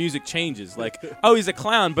that's how the music changes. Like, oh, he's a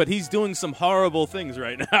clown, but he's doing some horrible things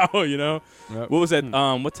right now. You know, Yep. what was that?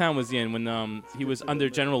 What town was he in when he was under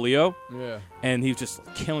General Leo? Yeah. And he was just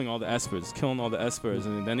killing all the espers,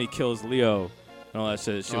 and then he kills Leo and all that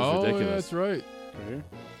shit. Shit was Oh, yeah, ridiculous. that's right. Right here?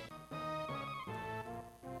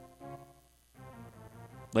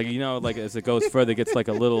 Like like as it goes further, it gets like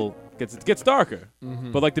a little gets darker.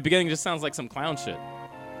 Mhm. But like the beginning just sounds like some clown shit.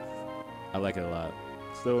 I like it a lot.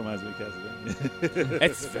 Still reminds me of Castlevania.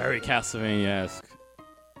 It's very Castlevania-esque.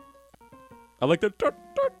 I like the.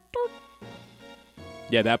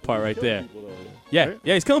 Yeah, that part right there. People, though, Yeah, right?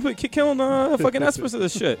 yeah, he's killing fucking espers of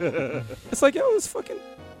this shit. It's like, yo, this fucking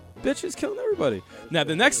bitch is killing everybody. Now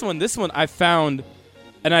the next one, this one I found,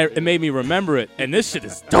 and it made me remember it, and this shit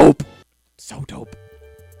is dope, so dope.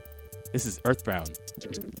 This is Earthbound. It's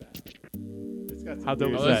got some How dope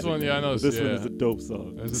weird is Oh, that? this one, yeah, I know. But this yeah. one is a dope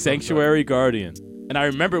song. This is Sanctuary Guardian. And I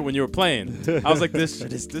remember it when you were playing. I was like, this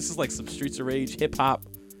is like some Streets of Rage hip hop.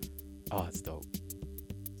 Oh, it's dope.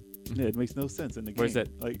 Yeah, it makes no sense in the game. Where's that?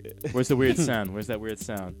 Like, Where's the weird sound? Where's that weird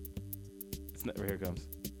sound? It's not, here it comes.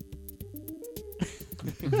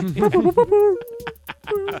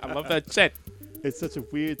 I love that shit. It's such a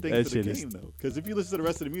weird thing That for the shit is- game, though. Because if you listen to the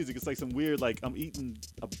rest of the music, it's like some weird, like I'm eating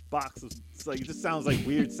a box of. It's like it just sounds like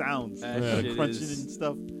weird sounds, That like shit crunching is- and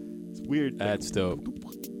stuff. It's weird. That's dope.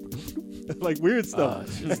 like weird stuff.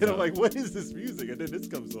 it's and just I'm dope. like, what is this music? And then this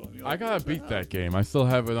comes on. You're I like, gotta beat that game. I still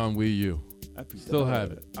have it on Wii U, I beat still the hell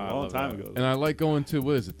have out of it. A I long love time that. ago. and I like going to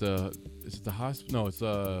is it the hospital? No, it's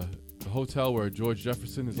the hotel where George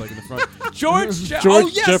Jefferson is like in the front. George Oh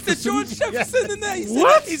yes, Jefferson? the George Jefferson in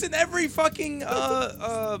there. He's in every fucking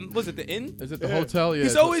was it the inn? Is it the hotel? Yeah,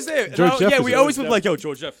 He's it's- always there. And George yeah, Jefferson. we always would be like, yo,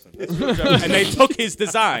 George Jefferson. It's George Jefferson. And they took his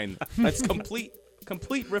design. That's complete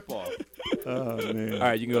ripoff. Oh man. All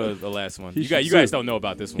right, you can go to the last one. He You should guys sue. don't know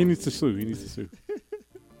about this He one. needs to sue. He needs to sue.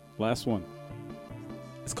 Last one.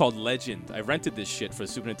 It's called Legend. I rented this shit for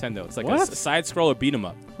Super Nintendo. It's like What? a side scroller beat 'em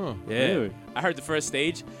up. Huh. Yeah. Really? I heard the first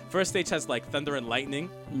stage. First stage has like thunder and lightning,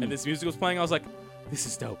 Hmm. and this music was playing. I was like, this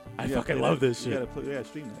is dope. I You gotta fucking play love that. this You shit. gotta play,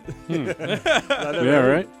 stream that. Hmm. Yeah,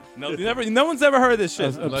 right? No one's ever heard of this shit.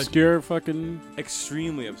 As obscure fucking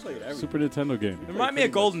Extremely obscure. Super Nintendo game. Remind me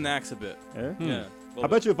of Golden Axe a bit. Yeah? Yeah. I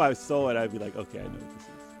bet you if I saw it, I'd be like, okay, I know what this is.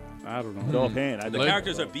 I don't But know. offhand, I The know.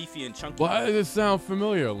 characters are beefy and chunky. Why does it sound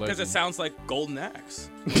familiar? Because it Legend? sounds like Golden Axe.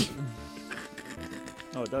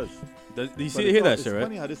 Oh, it does. Do you But see it's hear that it's shit, right?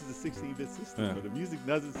 funny how this is a 16-bit system, Yeah. but the music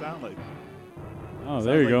doesn't sound like. Oh,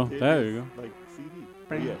 there you go. Sounds like There you go. Like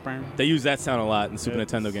CD. Yeah. They use that sound a lot in Super Yeah.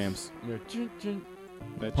 Nintendo games. Yeah, chin, chin.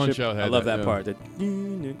 That Punch chip- Out had I love that yeah. part. That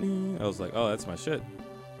I was like, oh, that's my shit.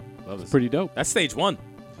 Love this. Pretty dope. That's stage one.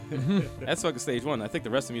 That's fucking stage one. I think the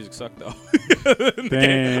rest of the music sucked though.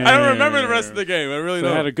 Damn. I don't remember the rest of the game. I really So it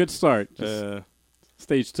don't. had a good start. Just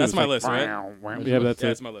stage 2. That's it's my like, list, right? Yeah, that's Yeah, it.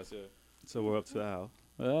 that's my list. Yeah. So we're up to how?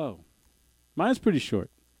 Oh. Mine's pretty short.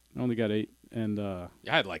 I only got 8. And I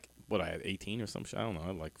had like what I had 18 or some shit. I don't know. I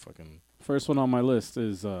had like fucking first one on my list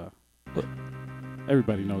is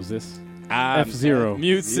everybody knows this. Ah, F-Zero.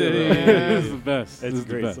 Mute City. This is the best. It's This a is the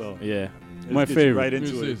great best. song. Yeah. My Let's get you favorite. Right into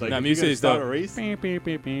Music it. is- Like, Nah, if music you're gonna is start dope. a race. Beep, beep,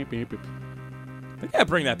 beep, beep, beep, beep. They gotta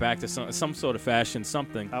bring that back to some sort of fashion,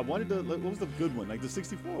 something. I wanted to. Like, what was the good one? Like the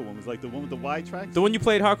 64 one was like the one with the wide tracks. The one you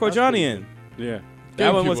played Hardcore That's Johnny pretty in. Yeah.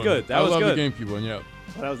 That one GameCube was good. That I was love good. the GameCube one. Yeah.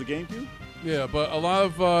 Oh, that was the GameCube. Yeah, but a lot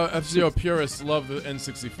of F-Zero purists love the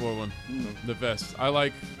N64 one Mm. the best. I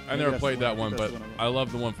Maybe never that's played the that one- one, that's but the one I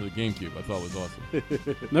love the one for the GameCube. I thought it was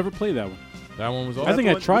awesome. Never played that one. That one was I awesome. think the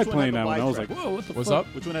I one- tried which one playing had that the one. I wide was like, track? whoa, what the What's fuck?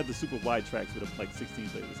 up? Which one had the super wide tracks with like 16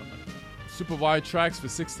 players or something? Like that? Super wide tracks for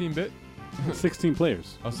 16-bit. 16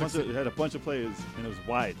 players. Oh, A bunch of- it had a bunch of players and it was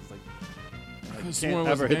wide. It's like could've you sworn can't it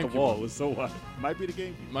was ever the hit the GameCube wall. one. It was so wide. Might be the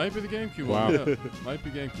GameCube. Might be the GameCube Wow. one. Yeah. Might be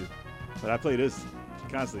GameCube. But I play this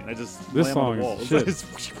constantly. And I just This slam on the song wall. is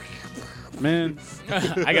It's shit. like- Man.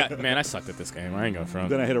 I sucked at this game. I ain't gonna front.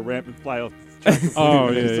 then I hit a ramp and fly off. Oh,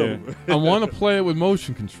 And yeah, it's yeah. over. I want to play it with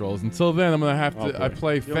motion controls. Until then, I'm gonna have Oh, to. boy. I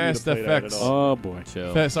play You don't need to Fast play that at FX. all. Oh, boy.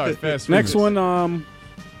 Chill. Sorry, Fast. Next Remix. one,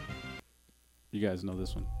 you guys know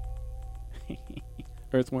this one.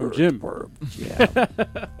 Earthworm Jim.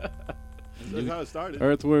 That's how it started.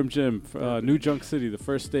 Earthworm Jim. New Junk City, the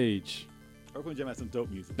first stage. Earthworm Jim had some dope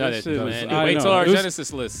music. No, That they- shit was- man, I wait know. till our It was-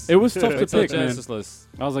 Genesis list. It was tough to Wait till our pick, man. Genesis list.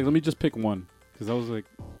 I was like, let me just pick one. Because I was like,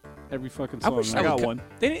 every fucking I song. wish I got would one.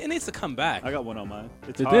 It needs to come back. I got one on mine.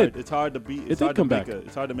 It's It hard. did. It's hard to beat. It It's did hard come to make back.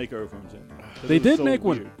 It's hard to make Earthworm Jim. 'Cause They it was did so make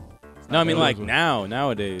one. weird. No, I mean Yeah, like those were-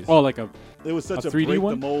 nowadays. Oh, like a. It was such A a 3D break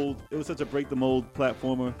one? the mold. It was such a break the mold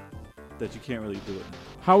platformer that you can't really do it.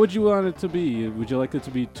 How would you want it to be? Would you like it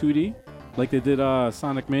to be 2D, like they did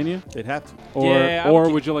Sonic Mania, They'd have to. or Yeah, I would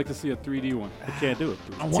keep- would you like to see a 3D one? They can't do it.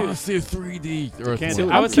 I want to see a 3D Earthworm. can't do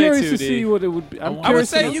it. I I'm would say curious to 2D. see what it would be. I'm I would I would curious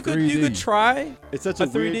say to- you could 3D. It's try. such A a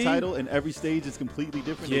weird 3D? title, and every stage is completely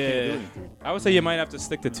different. They can't do Yeah. it in 3D. I would say you might have to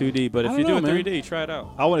stick to 2D, but if I you do don't a know, man. 3D, try it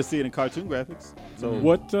out. I want to see it in cartoon graphics. So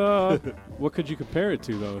What could you compare it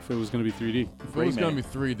to though if it was going to be 3D? If it was Rayman. gonna be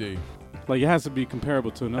 3D, Like it has to be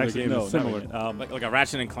comparable to another actually, game no, that's not similar. Rayman. Like a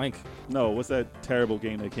Ratchet and Clank. No, what's that terrible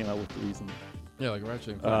game they came out with recently? yeah, like Ratchet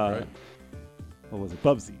and Clank, right? What was it?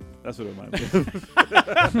 Bubsy. That's what it reminded me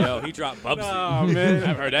of. Yo, he dropped Bubsy. Oh, man. I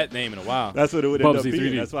haven't heard that name in a while. That's what it would end up Bubsy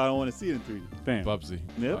being. 3D. That's why I don't want to see it in 3D. Damn. Bubsy.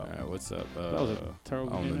 Yep. All right, what's up? That was a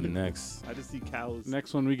terrible I don't know game. the next. I just see cows.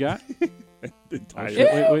 Next one we got. Oh, Entire.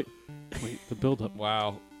 shit, wait. The build up.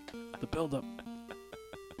 Wow. The build up.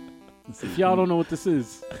 If y'all don't know what this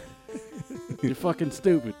is, you're fucking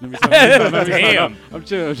stupid. Let me stop. Damn. I'm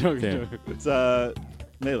joking. Damn. joking. It's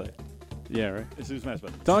Melee. Yeah, right. It's Super Smash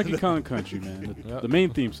Bros. Donkey Kong Country, man. The main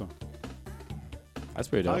theme song. That's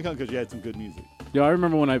pretty Donkey dope. Kong because you had some good music. Yo, I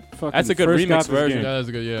remember when I fucking That's a good first remix got this version. game, Yeah, that's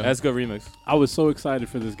a good. Yeah. That's a good remix. I was so excited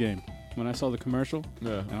for this game. When I saw the commercial,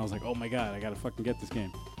 yeah. and I was like, oh my god, I gotta fucking get this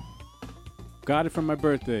game. got it for my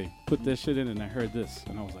birthday. Put that shit in, and I heard this,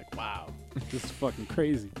 and I was like, wow, this is fucking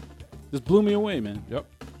crazy. This blew me away, man. Yep.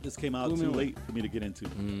 This came out Blew me too away. late for me to get into.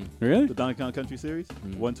 Really? The Donkey Kong Country series,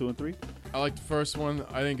 1, 2, and 3. I like the first one.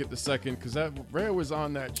 I didn't get the second because that Rare was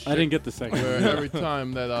on that shit. I didn't get the second. Where every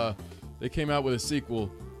time that they came out with a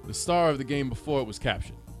sequel, the star of the game before it was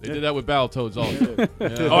captioned. They did that with Battletoads also.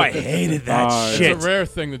 Oh, I hated that shit. It's a rare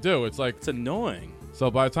thing to do. It's like It's annoying. so.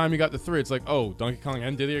 By the time you got to 3, it's like, oh, Donkey Kong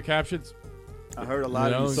and Diddy are captions. I heard a lot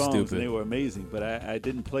You of know, these songs stupid. and they were amazing, but I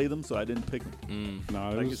didn't play them, so I didn't pick them. No,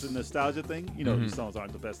 it Like was, it's a nostalgia thing. You know, these songs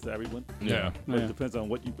aren't the best to everyone. Yeah. But Yeah. it depends on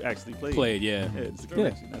what you actually played. Played, yeah. Yeah, it's a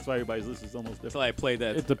connection. That's why everybody's list is almost Until different. I played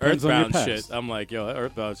that It depends on your Earthbound past. shit. I'm like, yo, that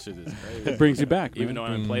Earthbound shit is crazy. it brings you back, Even man. though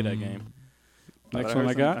I haven't played that game. But Next heard one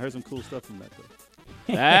I some- got. I heard some cool stuff from that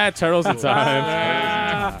though. Turtles in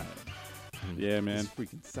Time. Yeah, man. This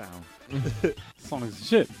freaking sound. Song is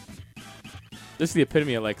shit. This is the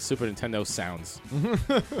epitome of like Super Nintendo sounds.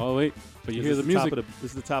 Oh wait, but you This hear is the top music. of the-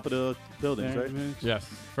 This is the top of the buildings, right? Yes.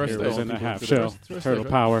 First Heroes day. in a half First- shell. first Turtle day,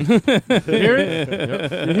 power. You hear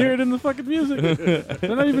it? You hear it in the fucking music.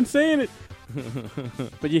 They're not even saying it.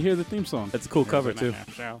 But you hear the theme song. That's a cool cover too.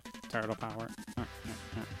 Shell, turtle power.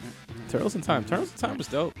 Turtles in Time. Turtles in Time was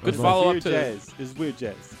dope. Good It was follow up weird to. jazz. It's weird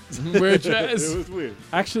jazz. Weird jazz. It was weird.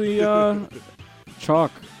 Actually,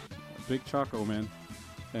 Chalk, Big Choco, man,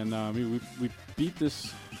 and we beat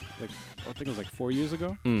this like I think it was like 4 years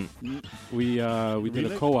ago. Mm. We did a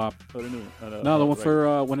remake? co-op. Oh, the new one. No, the one right.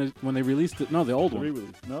 for when they released it. No, the old the one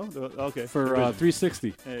re-release. No, okay. for The original.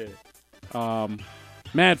 360. Yeah.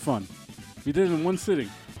 Mad fun. We did it in one sitting.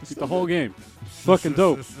 Beat the whole game. Fucking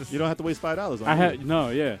dope. You don't have to waste $5 on I it.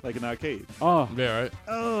 had yeah. Like an arcade. Oh, Yeah, right.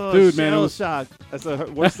 Oh, Dude, man, it shell was- shock. That's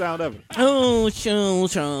the worst sound ever. Oh, show.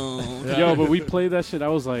 Yeah. yo, but we played that shit. I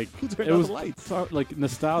was like, Who turned it out was the lights? like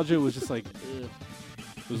nostalgia was just like, ugh.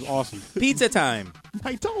 It was awesome. Pizza time.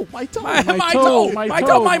 My toe, my toe. My toe, toe. my My toe,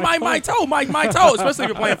 toe. my My toe. Especially if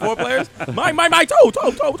you're playing 4 players. My toe.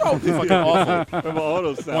 It's fucking awful. Remember all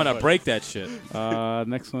those sounds? I want to break that shit.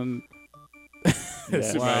 Next one, Yeah.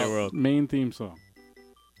 Super Mario World. main theme song.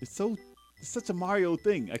 It's such a Mario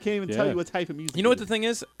thing. I can't even tell Yeah. you what type of music. You know what it the thing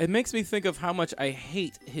is? It makes me think of how much I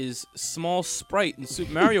hate his small sprite in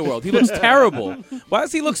Super Mario World. He looks terrible. Why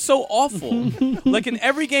does he look so awful? Like in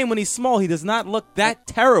every game when he's small, he does not look that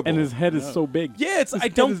terrible. And his head is so big. yeah, his I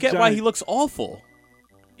head don't is get why giant. he looks awful.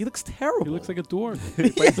 He looks terrible. He looks like a dwarf.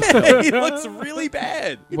 yeah, he looks really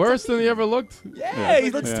bad. Worse than he ever looked. Yeah, he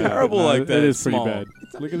looks Yeah. terrible No, like that. It is small. pretty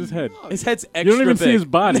bad. Look at his head. His head's extra You don't even big. see his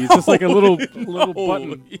body. It's just like a little No,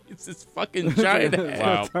 button. It's this fucking giant head.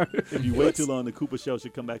 Wow. If you wait too long, the Koopa shell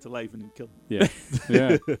should come back to life and kill him. Yeah,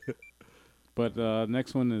 yeah. But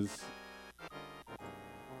next one is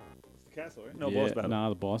The castle, right? No yeah, boss battle. Nah,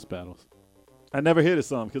 the boss battles. I never hear this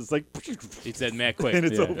song because it's like. He said mad quick. And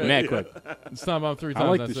it's Yeah. over. Mad quick. It's not about 3 I times.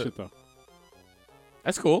 like that's this it. shit though.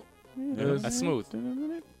 That's cool. Yeah. That's smooth.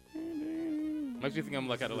 Makes me think I'm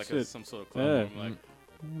like at Shit. some sort of club. Yeah. I'm like,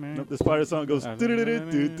 Nope, this part of the song goes Right because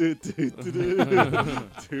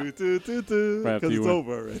after you it's win.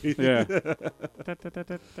 over already. Yeah.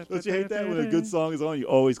 Don't you hate that when a good song is on, you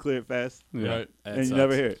always clear it fast Yeah. Right. that and you sucks.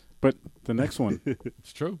 never hear it? But the next one,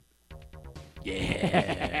 It's true.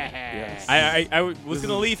 Yes. I was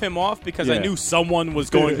gonna leave him off because I Yeah. knew someone was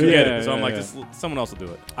going to get Yeah, it, so I'm yeah, like, yeah. just, someone else will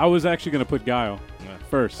do it. I was actually gonna put Guile Yeah.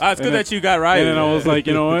 first. Ah, it's And good then- that you got Ryu. And then I was like,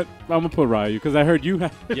 you know what? I'm gonna put Ryu because I heard you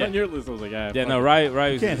had it Yeah. on your list. I was like, yeah, fuck no, it.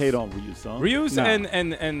 Ryu's You can't hate on Ryu's song. Ryu's No.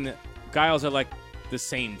 and Guile's are like the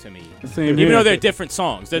same to me. Same Even here. though they're different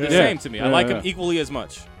songs, they're the Yeah. same to me. I Yeah, like yeah. them equally as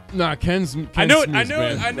much. Nah, Ken's I knew it, I music, knew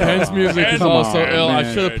man. it, I know. Ken's music is Come also on, ill. I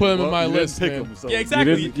man. should have put him Well, in my you didn't list, pick man. him, so. Yeah,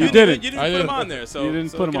 exactly. You didn't. You didn't I put him didn't. on there, so You didn't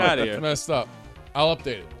so put him get on. out of It's here. messed up. I'll update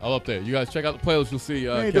it. I'll update it. You guys check out the playlist. You'll see.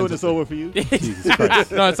 I ain't Ken's doing this up there. over for you. Jesus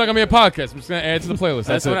Christ. No, it's not gonna be a podcast. I'm just gonna add to the playlist. That's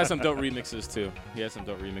That's one it. has some dope remixes too. He has some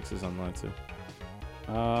dope remixes online too.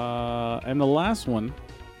 And the last one,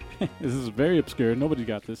 this is very obscure. Nobody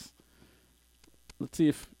got this. Let's see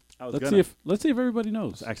if let's see if everybody I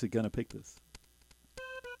knows. was actually gonna pick this.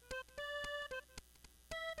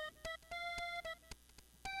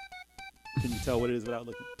 Can you tell what it is without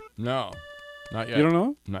looking? No, not yet. You don't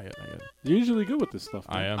know? Not yet. Not yet. You're usually good with this stuff.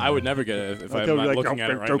 I man. am. I would man. never get it if I'll I'm tell you, not like, looking at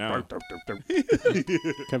it right now.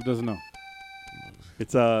 Kev doesn't know.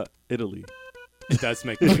 It's Italy. It does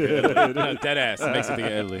make me think of Italy. No, dead ass. It makes me think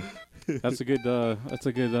of Italy. That's a good. That's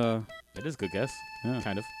a good. It is a good guess. Yeah.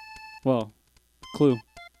 Kind of. Well, clue.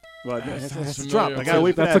 Well, it That has sounds to drop. familiar. I gotta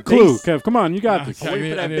wait for That's that a clue. bass. Kev, come on, you got Okay, this. I'll wait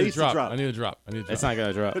for that I need to bass to drop. drop. I need to drop. It's not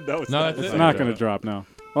gonna drop. No, it's No, not. that's It's it. not gonna drop now.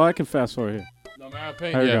 Oh, I can fast forward here. No, Mario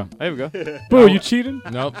Paint. There we Yeah. go. There we go. Boo, you cheating?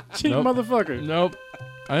 Nope. Cheating nope. motherfucker. Nope.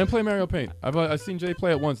 I didn't play Mario Paint. I've seen Jay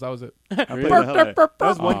play it once. That was it. I played the hell out of it. That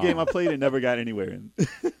was one game I played and never got anywhere in.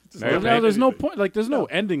 Just Well, never now had there's no anything. point. Like, there's no No.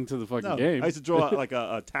 ending to the fucking No, game. I used to draw like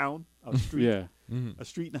a town, a street, Yeah. a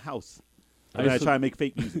street and a house. I And I used to- try and make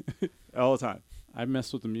fake music all the time. I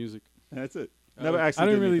messed with the music. And that's it. Never actually I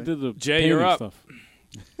didn't did really anything. do the Jay, you're painting up. stuff.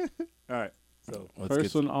 All right. So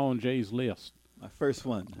First one on Jay's list. my first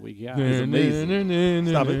one. We got It's amazing.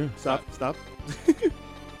 Stop it. Stop.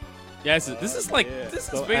 Yeah, this is like Yeah. this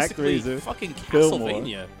is So basically ActRaiser, fucking Fillmore.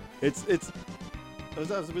 Castlevania. That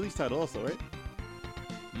was a release title also, right?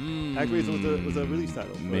 Mm, ActRaiser was a release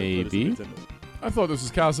title. for the maybe. Super Nintendo. I thought this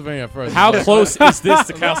was Castlevania at first. How close is this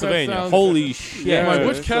to That Castlevania? sounds- Holy shit! Yeah, I'm like,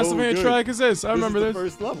 which it's so Castlevania good. track is this? I remember This this.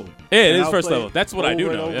 is the first level. Yeah, it And is I'll first play level. it That's what I do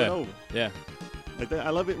over and know. over Yeah, and over. yeah. Like that, I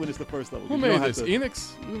love it when it's the first level. Who You don't made have this? to-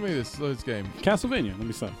 Enix? Who made this game? Castlevania. Let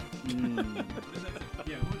me stop. Mm,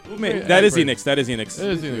 That is ActRaiser. Enix. That is Enix. It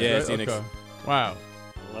is Enix. Yeah, right? it's Enix. Okay. Wow.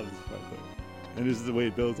 I love this part though. And this is the way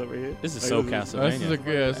it builds up right here. This is Like, so this Castlevania. This is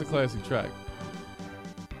it's a classic track.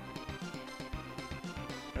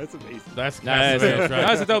 That's amazing. That's Nah, that's Castlevania a- track.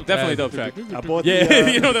 that's a dope, definitely That dope track. I bought Yeah,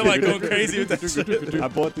 the, you know they're like going crazy with that shit. I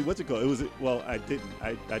bought the what's it called? It was I didn't.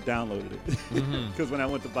 I downloaded it Mhm. because when I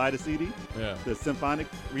went to buy the CD, Yeah. the symphonic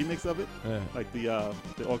remix of it, Yeah. like the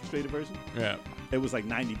orchestrated version, Yeah. it was like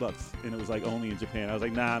 $90, and it was like only in Japan. I was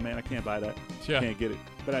like, nah, man, I can't buy that. Yeah. Can't get it.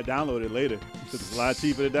 But I downloaded it later because it's a lot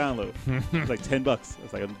cheaper to download. It was like $10. I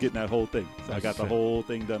was like, I'm getting that whole thing. So I That's got the sick. whole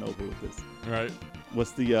thing done over with this. Right.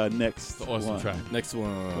 What's the next It's an awesome one? track. Next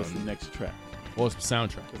What's the one. next track? Awesome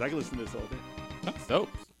soundtrack. Because I can listen to this all day. That's dope.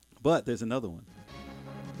 But there's another one.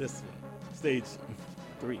 This one. Stage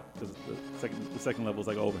 3. Because the second level is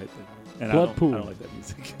like an overhead thing. And Blood I Pool. don't like that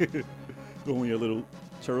music. When you're a little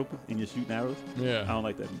cherub and you're shooting arrows. I Yeah. don't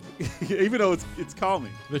like that music. Even though it's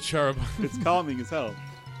calming. The cherub. It's calming as hell.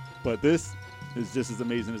 But this is just as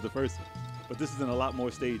amazing as the first one. But this is in a lot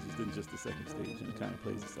more stages than just the second stage. And it kind of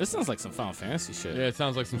plays itself. This sounds like some Final Fantasy shit. Yeah, it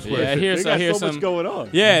sounds like some Yeah, Square. here- They so got here's so much some- going on.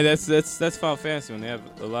 Yeah, that's Final Fantasy when they have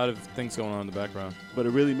a lot of things going on in the background. But it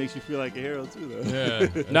really makes you feel like a hero too, though.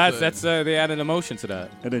 Yeah. No, that's they add an emotion to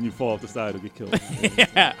that. And then you fall off the side or get killed. It's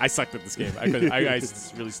Yeah, I sucked at this game. I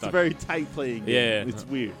really a stuck. very tight playing game. Yeah. It's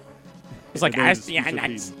weird. It's like And then I it's see super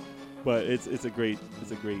highlights. speedy. But it's a great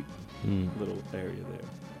Hmm. little area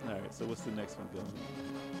there. All right, so what's the next one going?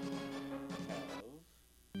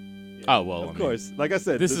 Oh well, Of course, like I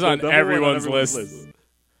said, this the- is the on number one everyone's everyone's list.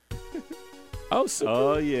 Oh, super.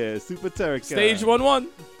 Oh yeah, Super Turrican. Stage 1-1.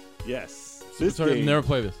 Yes, This this game never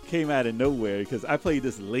played this. came out of nowhere because I played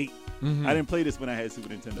this late. Mhm. I didn't play this when I had Super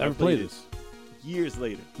Nintendo. I Never played played it this. years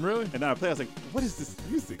later. Really? And then I played. I was like, "What is this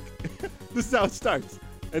music? This is how it starts."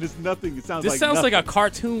 And it's nothing. It sounds This like sounds like a nothing.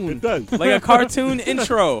 cartoon. It does, Like a cartoon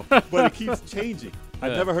intro. but it keeps changing.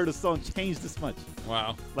 I've Yeah. never heard a song change this much.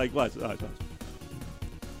 Wow. Like watch.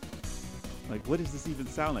 Like what does this even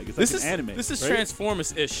sound like? It's This like is an anime. This is right?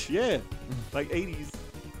 Transformers-ish. Yeah, like 80s.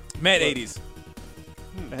 Mad But- 80s.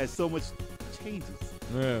 It has so much changes.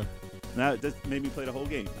 Yeah. Now it just made me play the whole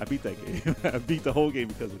game. I beat that game. I beat the whole game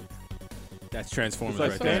because of it. That's Transformers It's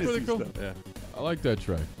like right sounds there. fantasy pretty cool. stuff. Yeah. I like that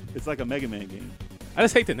track. It's like a Mega Man game. I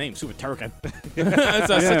just hate the name, Super Turrican. It's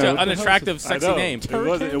such what an the unattractive, I sexy know. name. It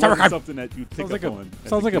wasn't Turrican. something that you pick Sounds up like on. as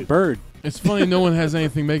sounds like a kid. bird. It's funny no one has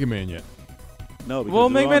anything Mega Man yet. No, because Well, it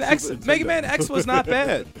was Mega on Man X, Super Mega Nintendo. Man X was not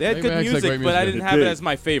bad. They had Mega good Man X had music, great but I music. didn't It have it did. as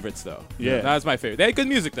my favorites though. Yeah. That was my favorite. They had good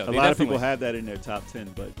music though. A They lot of people definitely- have that in their top 10,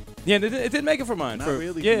 but Yeah, it did make it for mine. not for,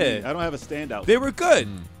 really. For Yeah, me. I don't have a standout. they were good.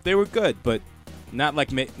 Mm. They were good, but not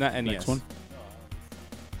like not NES. Next one.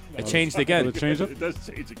 It changed Will again. it change up? It does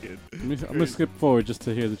change again. I'm gonna skip forward just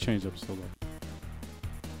to hear the change ups. Hold on.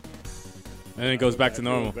 And then it goes back to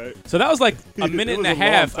normal. Back. So that was like a It minute was and a a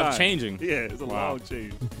long half time. of changing. Yeah, it's a Wow. long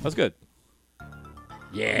change. That's good.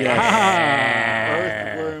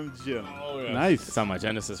 Earthworm Jim. Nice. It's on my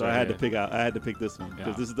Genesis. So I right had to here. pick this one because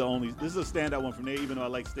Yeah. this is a standout one from there. Even though I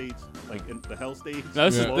like stage, like in the Hell stage. No,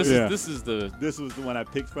 this Yeah. is this Yeah. is this is the This was the one I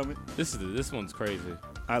picked from it. this one's crazy.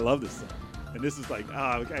 I love this song. And this is like,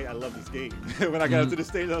 okay, I love this game. When I got into the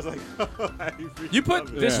stage, I was like, I freaking You put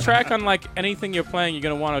love it. this Yeah. track on like anything you're playing, you're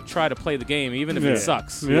gonna want to try to play the game, even if Yeah. it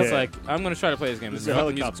sucks. Yeah. It's like I'm gonna try to play this game. It's This the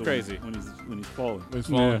fucking music's helicopter crazy. when he's falling. It's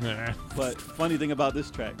Yeah. fun. But funny thing about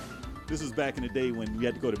this track, this was back in the day when we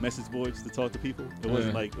had to go to message boards to talk to people. It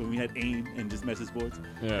wasn't Yeah. like when we had AIM and just message boards.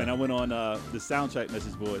 Yeah. And I went on the soundtrack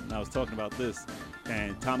message board and I was talking about this.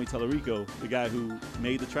 And Tommy Tallarico, the guy who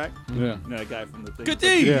made the track, Yeah. you know that guy from the thing. Good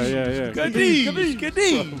deed. Yeah, yeah, yeah. Good deed. Good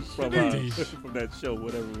deed. From that show,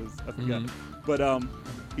 whatever it was, I forgot. Mhm. But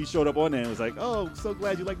he showed up on there and was like, "Oh, so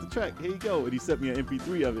glad you like the track. Here you go." And he sent me an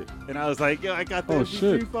MP3 of it, and I was like, "Yo, I got the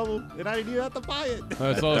MP3 shit. from him, and I didn't even have to buy it."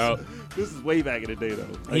 That's awesome. This is way back in the day, though.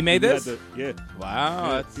 Like, He made you had this? to- yeah.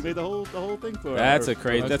 Wow, Yeah, he made the whole thing for that's her. a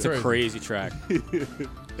crazy. That's That's a crazy. crazy track. And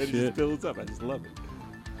it Shit. just builds up. I just love it.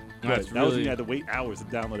 That's That was when really. you had to wait hours to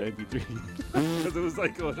download an MP3 because it was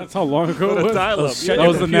like on That's how long ago on it a was. dial-up. Let's shut That your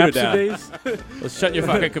was the computer Napster down. days. Let's shut your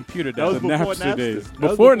fucking computer That was down. The before Napster Napster. days. That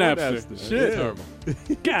was Before Napster. Shit. Terrible.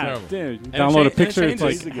 God Terrible. damn. You And download a it picture, it's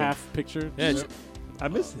changes. like half picture. Yeah, it's- I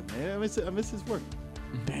miss him, man. I miss his work.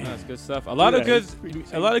 That's good stuff. A lot of Yeah, good, it's pretty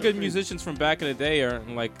a lot of good crazy. musicians from back in the day are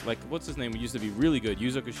like what's his name? Who used to be really good,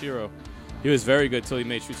 Yuzo Koshiro. He was very good till he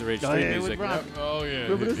made Streets of Rage 3 Oh, yeah, music. with Rock. Oh yeah.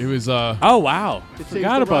 Remember this? He was Oh wow, It changed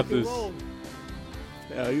forgot to about rock and this. roll.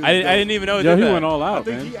 Yeah, he was I dope. didn't even know it Yo, did he that. went all I out,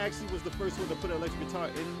 think man. he actually was the first one to put an electric guitar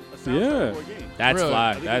in a soundtrack Yeah. for a game. That's Really? I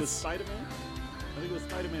fly. think it was That's Spider-Man. I think it was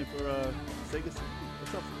Spider-Man for Sega or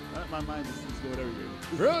something. My mind is going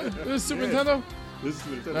everywhere. really. This is Super Yeah. Nintendo. This is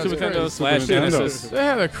Super That's Super crazy. Nintendo slash Super Nintendo. Genesis. They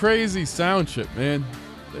had a crazy sound chip, man.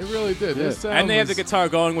 They really did. Yeah. Their sound And they have the was- guitar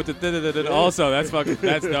going with the da-da-da-da. Also, that's fucking.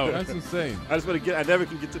 That's dope. That's insane. I just want to get. I never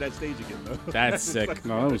can get to that stage again, though. That's sick.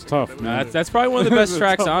 No, that was tough, No, man. that's probably one of the best That's a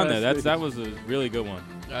tracks tough on ass there. stage. That was a really good one.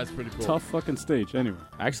 That's pretty cool. Tough fucking stage. Anyway.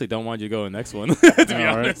 I actually don't want you to go in the next one. To be All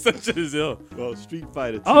right. honest, that shit is ill. Well, Street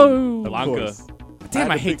Fighter 2. Oh, of Blanca. course. Damn,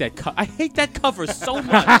 I I had to hate that. I hate that cover so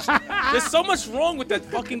much. There's so much wrong with that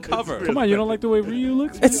fucking cover. come on! You don't like the way Ryu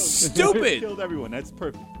looks? It's It stupid. killed everyone. That's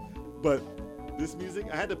perfect. But this music,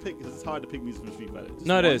 I had to pick because it's hard to pick music from Street Fighter. Just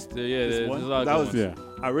No, it one. is. Yeah, Just there's a one. lot of That good was-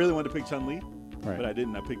 ones. Yeah. I really wanted to pick Chun Li, Right. but I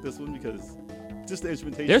didn't. I picked this one because just the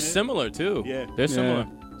instrumentation. They're in it, similar too. Yeah. They're similar.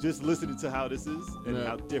 Just listening to how this is and Yeah.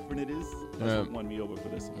 how different it is, that's Yeah. what won me over for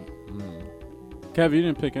this one. Kev, you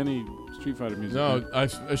didn't pick any Street Fighter music. No,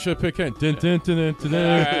 right? I should pick Ken. Dun, dun, dun, dun, dun,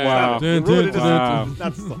 dun. Wow. Dun, The dun, road is dun, Wow. dun.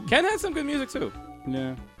 not the song. Ken had some good music too.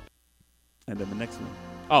 Yeah. And then the next one,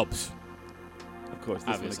 Oh, of course,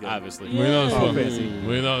 this one again. obviously. We know this Oh, one. fancy.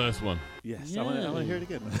 We know this one. Yes, I want to hear it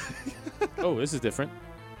again. Oh, this is different.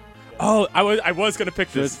 Oh, I was gonna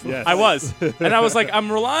pick this. Yes. I was, and I was like,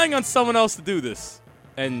 I'm relying on someone else to do this,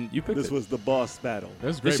 and you picked This it. was the boss battle.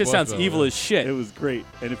 That's great. This shit boss sounds battle, evil yeah. as shit. It was great,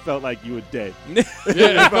 and it felt like you were dead. Yeah,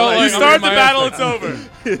 it felt like you I'm start the getting my battle, ass it's kicked. over.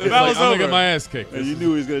 The It's like, battle's I'm gonna over. get my ass kicked. And you knew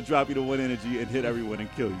he was going to drop you to one energy and hit everyone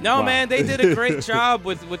and kill you. No, Wow. man, they did a great job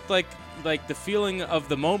with like the feeling of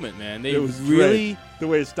the moment, man. They It was really, the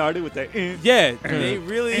way it started with that. yeah, they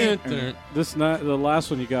really. This not the last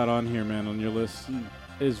one you got on here, man, on your list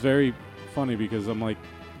is very funny because I'm like,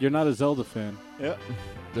 you're not a Zelda fan. Yeah.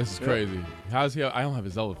 This is Yeah. crazy. How's he? I don't have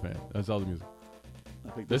a Zelda fan. Zelda music. I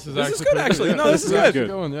picked This is This is actually good, pretty actually. good. No, this is actually good.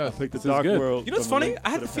 Going, yeah. I picked the This is Dark good. World. You know what's from funny? Link I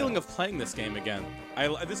had to the feeling Past. of playing this game again.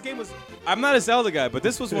 This game was. I'm not a Zelda guy, but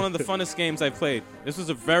this was one of the funnest games I've played. This was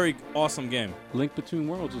a very awesome game. Link Between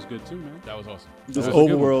Worlds was good too, man. That was awesome. This That was a good one.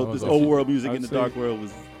 overworld, That this was awesome. overworld music I in the would Dark say- World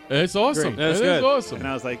was, It's awesome. That's It is good. awesome. and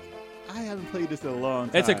I was like, I haven't played this in a long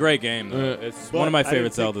time. It's a great game. Though. It's But one of my I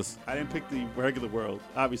didn't favorite pick- Zeldas. I didn't pick the regular world.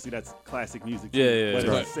 Obviously, that's classic music. Yeah, too, yeah, but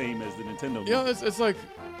yeah. it's the same as the Nintendo. Yeah, music. it's like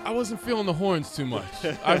I wasn't feeling the horns too much.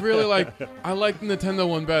 I really I like the Nintendo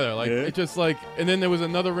one better. Like Yeah? it just like, and then there was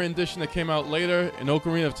another rendition that came out later in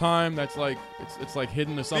Ocarina of Time. That's like it's like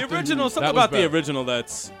hidden or something. The original, something That was about the better. original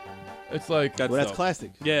that's It's like Well, that's dope.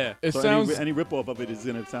 classic. Yeah. it So sounds. any ripoff of it is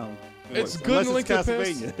gonna sound. It's worse. good in Unless Link it's to the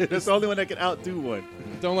Past. Castlevania. That's the only one that can outdo one.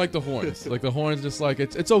 Don't like the horns. Like the horns, just like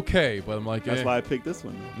it's okay, but I'm like, That's eh. why I picked this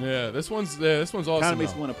one. Yeah, this one's awesome. Kind of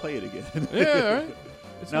makes though. me want to play it again. Yeah, right.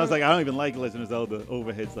 And I was like, I don't even like Legend of Zelda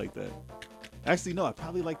overheads like that. Actually, no, I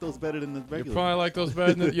probably like those better than the you regular. probably like those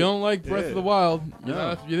better. Than, you don't like Breath of the Wild. You,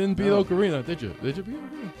 No. you didn't beat No. Ocarina, did you? Did you beat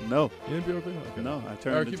Ocarina? No, You didn't beat Ocarina. Okay. no, I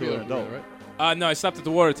turned Eric, you beat into an adult. Ocarina, right? No, I stopped at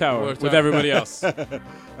the water tower Water with tower. everybody else.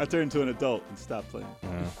 I turned into an adult and stopped playing.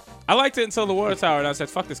 I liked it until the water tower, and I said,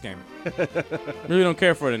 "Fuck this game." Really don't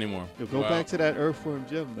care for it anymore. Yo, go Wow. back to that Earthworm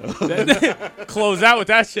gym, though. Close out with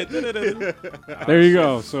that shit. There you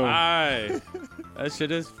go. So Aye. That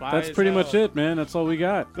shit is fire. that's as pretty hell. much it, man. That's all we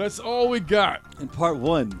got. That's all we got. In part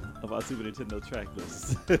one of our Super Nintendo track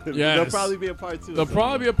list. There'll Yes. probably be a part two. There'll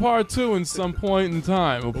probably be a part 2 in some point in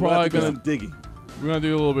time. We're We'll have probably to do gonna some digging. we're gonna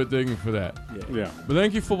do a little bit digging for that. Yeah. But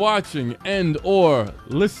thank you for watching and or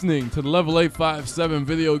listening to the Level 857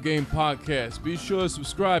 Video Game Podcast. Be sure to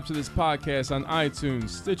subscribe to this podcast on iTunes,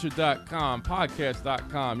 Stitcher.com,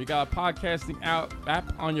 Podcast.com. You got a podcasting app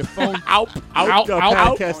on your phone. Out. Out, Got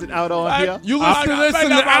out. podcasting out on here. You listen to this in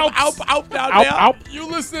the Alps. Out. You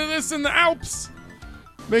listen to this in the Alps.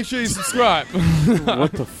 Make sure you subscribe.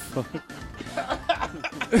 What the fuck?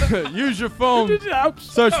 use your phone,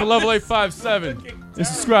 search for Level 857, and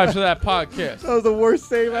subscribe to that podcast. That was the worst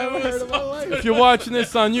save I ever heard in my life. If you're watching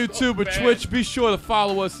this on YouTube or Twitch, be sure to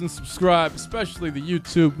follow us and subscribe, especially the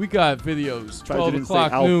YouTube. We got videos, Tried 12 to say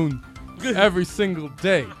o'clock out. noon, every single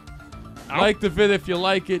day. Like the vid if you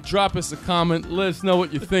like it. Drop us a comment. Let us know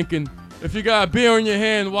what you're thinking. If you got a beer in your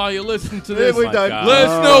hand while you're listening to this, we done. let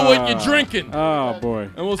us know what you're drinking. Oh boy.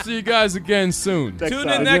 And we'll see you guys again soon. Next Tune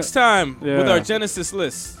time. in next time Yeah. with our Genesis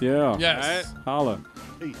list. Yeah. Yes. Holla.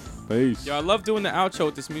 Peace. Peace. Yo, I love doing the outro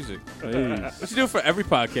with this music. Peace. We should do it for every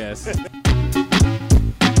podcast.